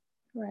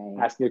Right.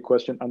 asking a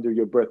question under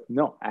your breath.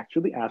 No,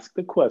 actually ask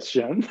the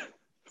question,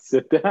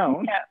 sit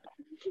down, Yeah.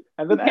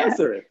 and then Yeah.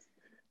 answer it.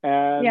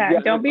 And Yeah. yeah,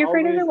 Don't it be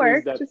afraid of the always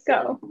is work. that Just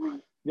same, go.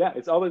 yeah,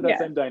 it's always that Yeah.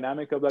 same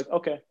dynamic of like,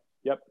 okay,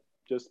 yep,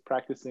 just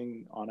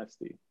practicing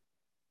honesty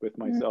with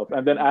myself.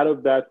 And then Mhm. out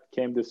of that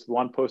came this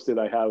one post-it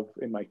I have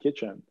in my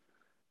kitchen,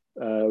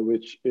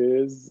 which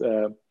is,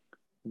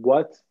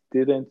 what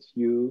didn't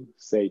you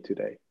say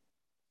today?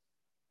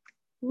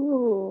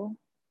 Ooh.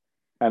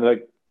 And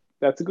like,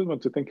 that's a good one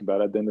to think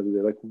about at the end of the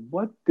day. Like,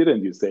 what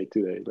didn't you say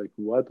today? Like,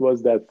 what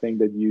was that thing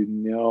that you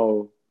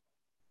know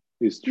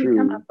is Do you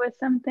come up true? with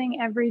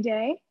something every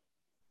day?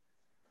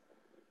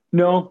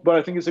 No, but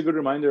I think it's a good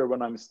reminder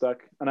when I'm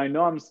stuck. And I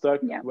know I'm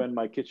stuck Yeah. when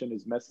my kitchen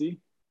is messy.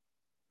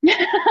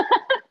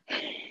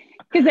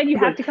 Because then you It's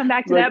have like, to come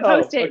back it's to like, that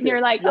oh, post-it and okay.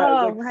 you're like, Yeah,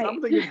 it's oh, like right.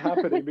 something is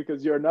happening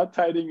because you're not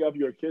tidying up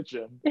your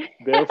kitchen.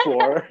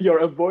 Therefore, you're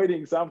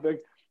avoiding something.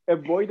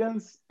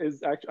 Avoidance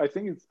is actually, I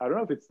think it's, I don't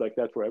know if it's like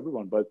that for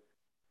everyone, but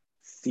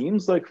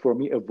seems like for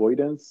me,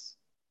 avoidance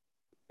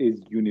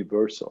is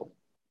universal.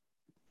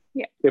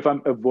 Yeah. If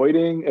I'm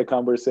avoiding a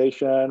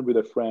conversation with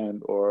a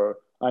friend, or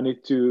I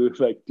need to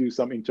like do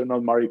some internal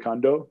Marie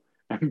Kondo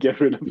and get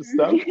rid of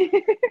stuff,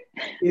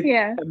 it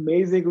Yeah.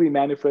 amazingly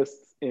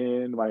manifests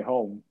in my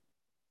home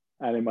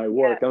and in my Yeah.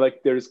 work. And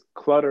like there's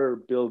clutter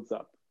builds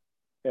up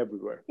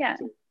everywhere. Yeah.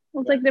 So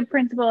Well, it's yeah. like the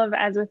principle of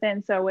as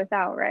within, so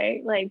without,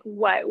 right? Like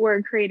what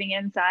we're creating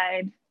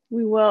inside,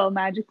 we will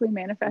magically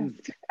manifest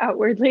Mm.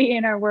 outwardly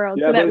in our world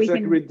so Yeah, but that it's we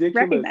like can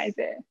ridiculous. recognize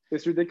it.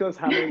 It's ridiculous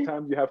how many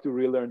times you have to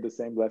relearn the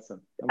same lesson.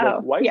 I'm like, Oh,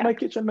 why is yeah. my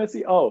kitchen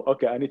messy? Oh,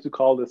 okay, I need to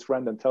call this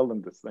friend and tell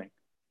them this thing.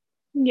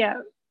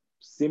 Yeah.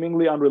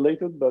 Seemingly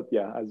unrelated, but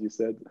yeah, as you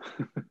said.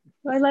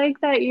 I like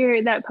that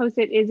that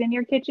post-it is in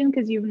your kitchen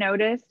because you've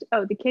noticed,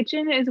 oh, the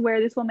kitchen is where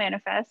this will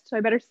manifest. So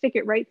I better stick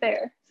it right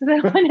there so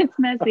that when it's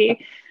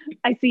messy,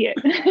 I see it.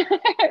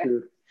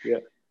 True. Yeah.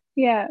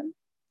 Yeah.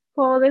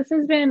 Well, this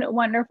has been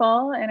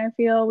wonderful. And I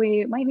feel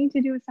we might need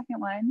to do a second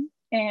one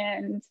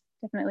and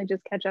definitely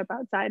just catch up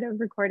outside of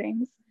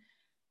recordings.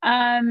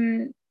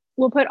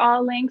 We'll put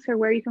all links for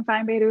where you can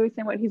find Behrouz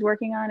and what he's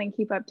working on and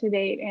keep up to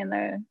date in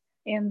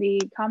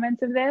the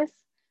comments of this.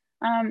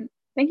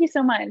 Thank you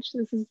so much.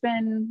 This has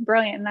been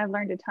brilliant and I've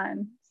learned a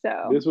ton.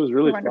 So This was you're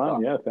really fun.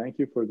 wonderful. Yeah, thank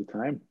you for the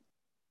time.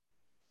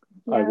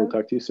 I will Yeah.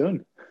 talk to you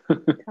soon.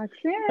 Talk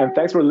And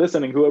thanks soon. for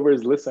listening, whoever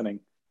is listening.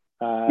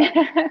 Uh,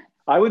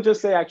 I would just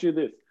say actually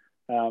this.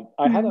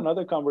 I had Mhm.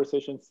 another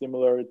conversation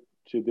similar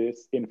to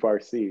this in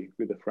Farsi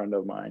with a friend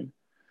of mine.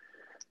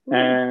 Ooh,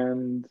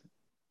 And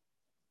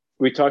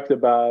we talked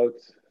about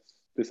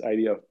this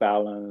idea of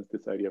balance,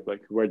 this idea of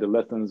like where the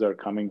lessons are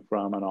coming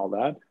from and all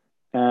that.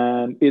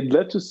 And it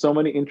led to so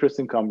many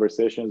interesting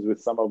conversations with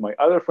some of my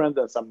other friends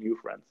and some new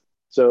friends.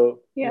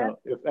 So, yeah.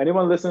 if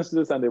anyone listens to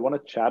this and they want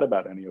to chat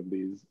about any of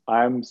these,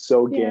 I'm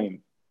so Yeah.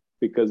 game,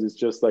 because it's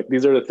just like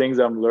these are the things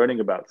I'm learning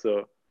about.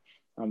 So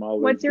I'm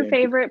always What's your game to.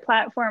 favorite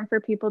platform for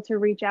people to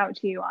reach out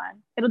to you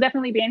on? It'll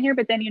definitely be in here,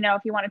 but then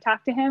if you want to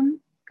talk to him,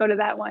 go to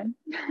that one.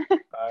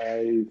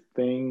 I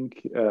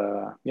think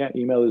yeah,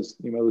 email is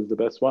the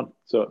best one.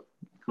 So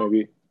Cool.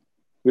 maybe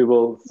we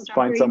will We'll drop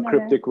find your some email there.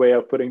 cryptic way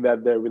of putting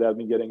that there without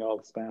me getting all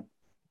the spam.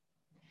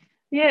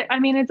 Yeah, I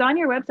mean, it's on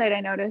your website,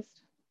 I noticed.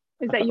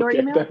 Is that your Okay,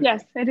 email? then,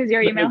 Yes, it is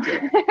your then email.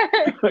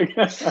 it's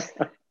okay.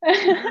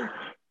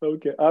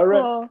 Okay, all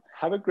right. Cool.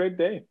 Have a great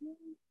day.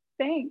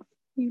 Thanks.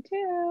 You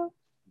too.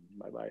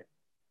 Bye bye.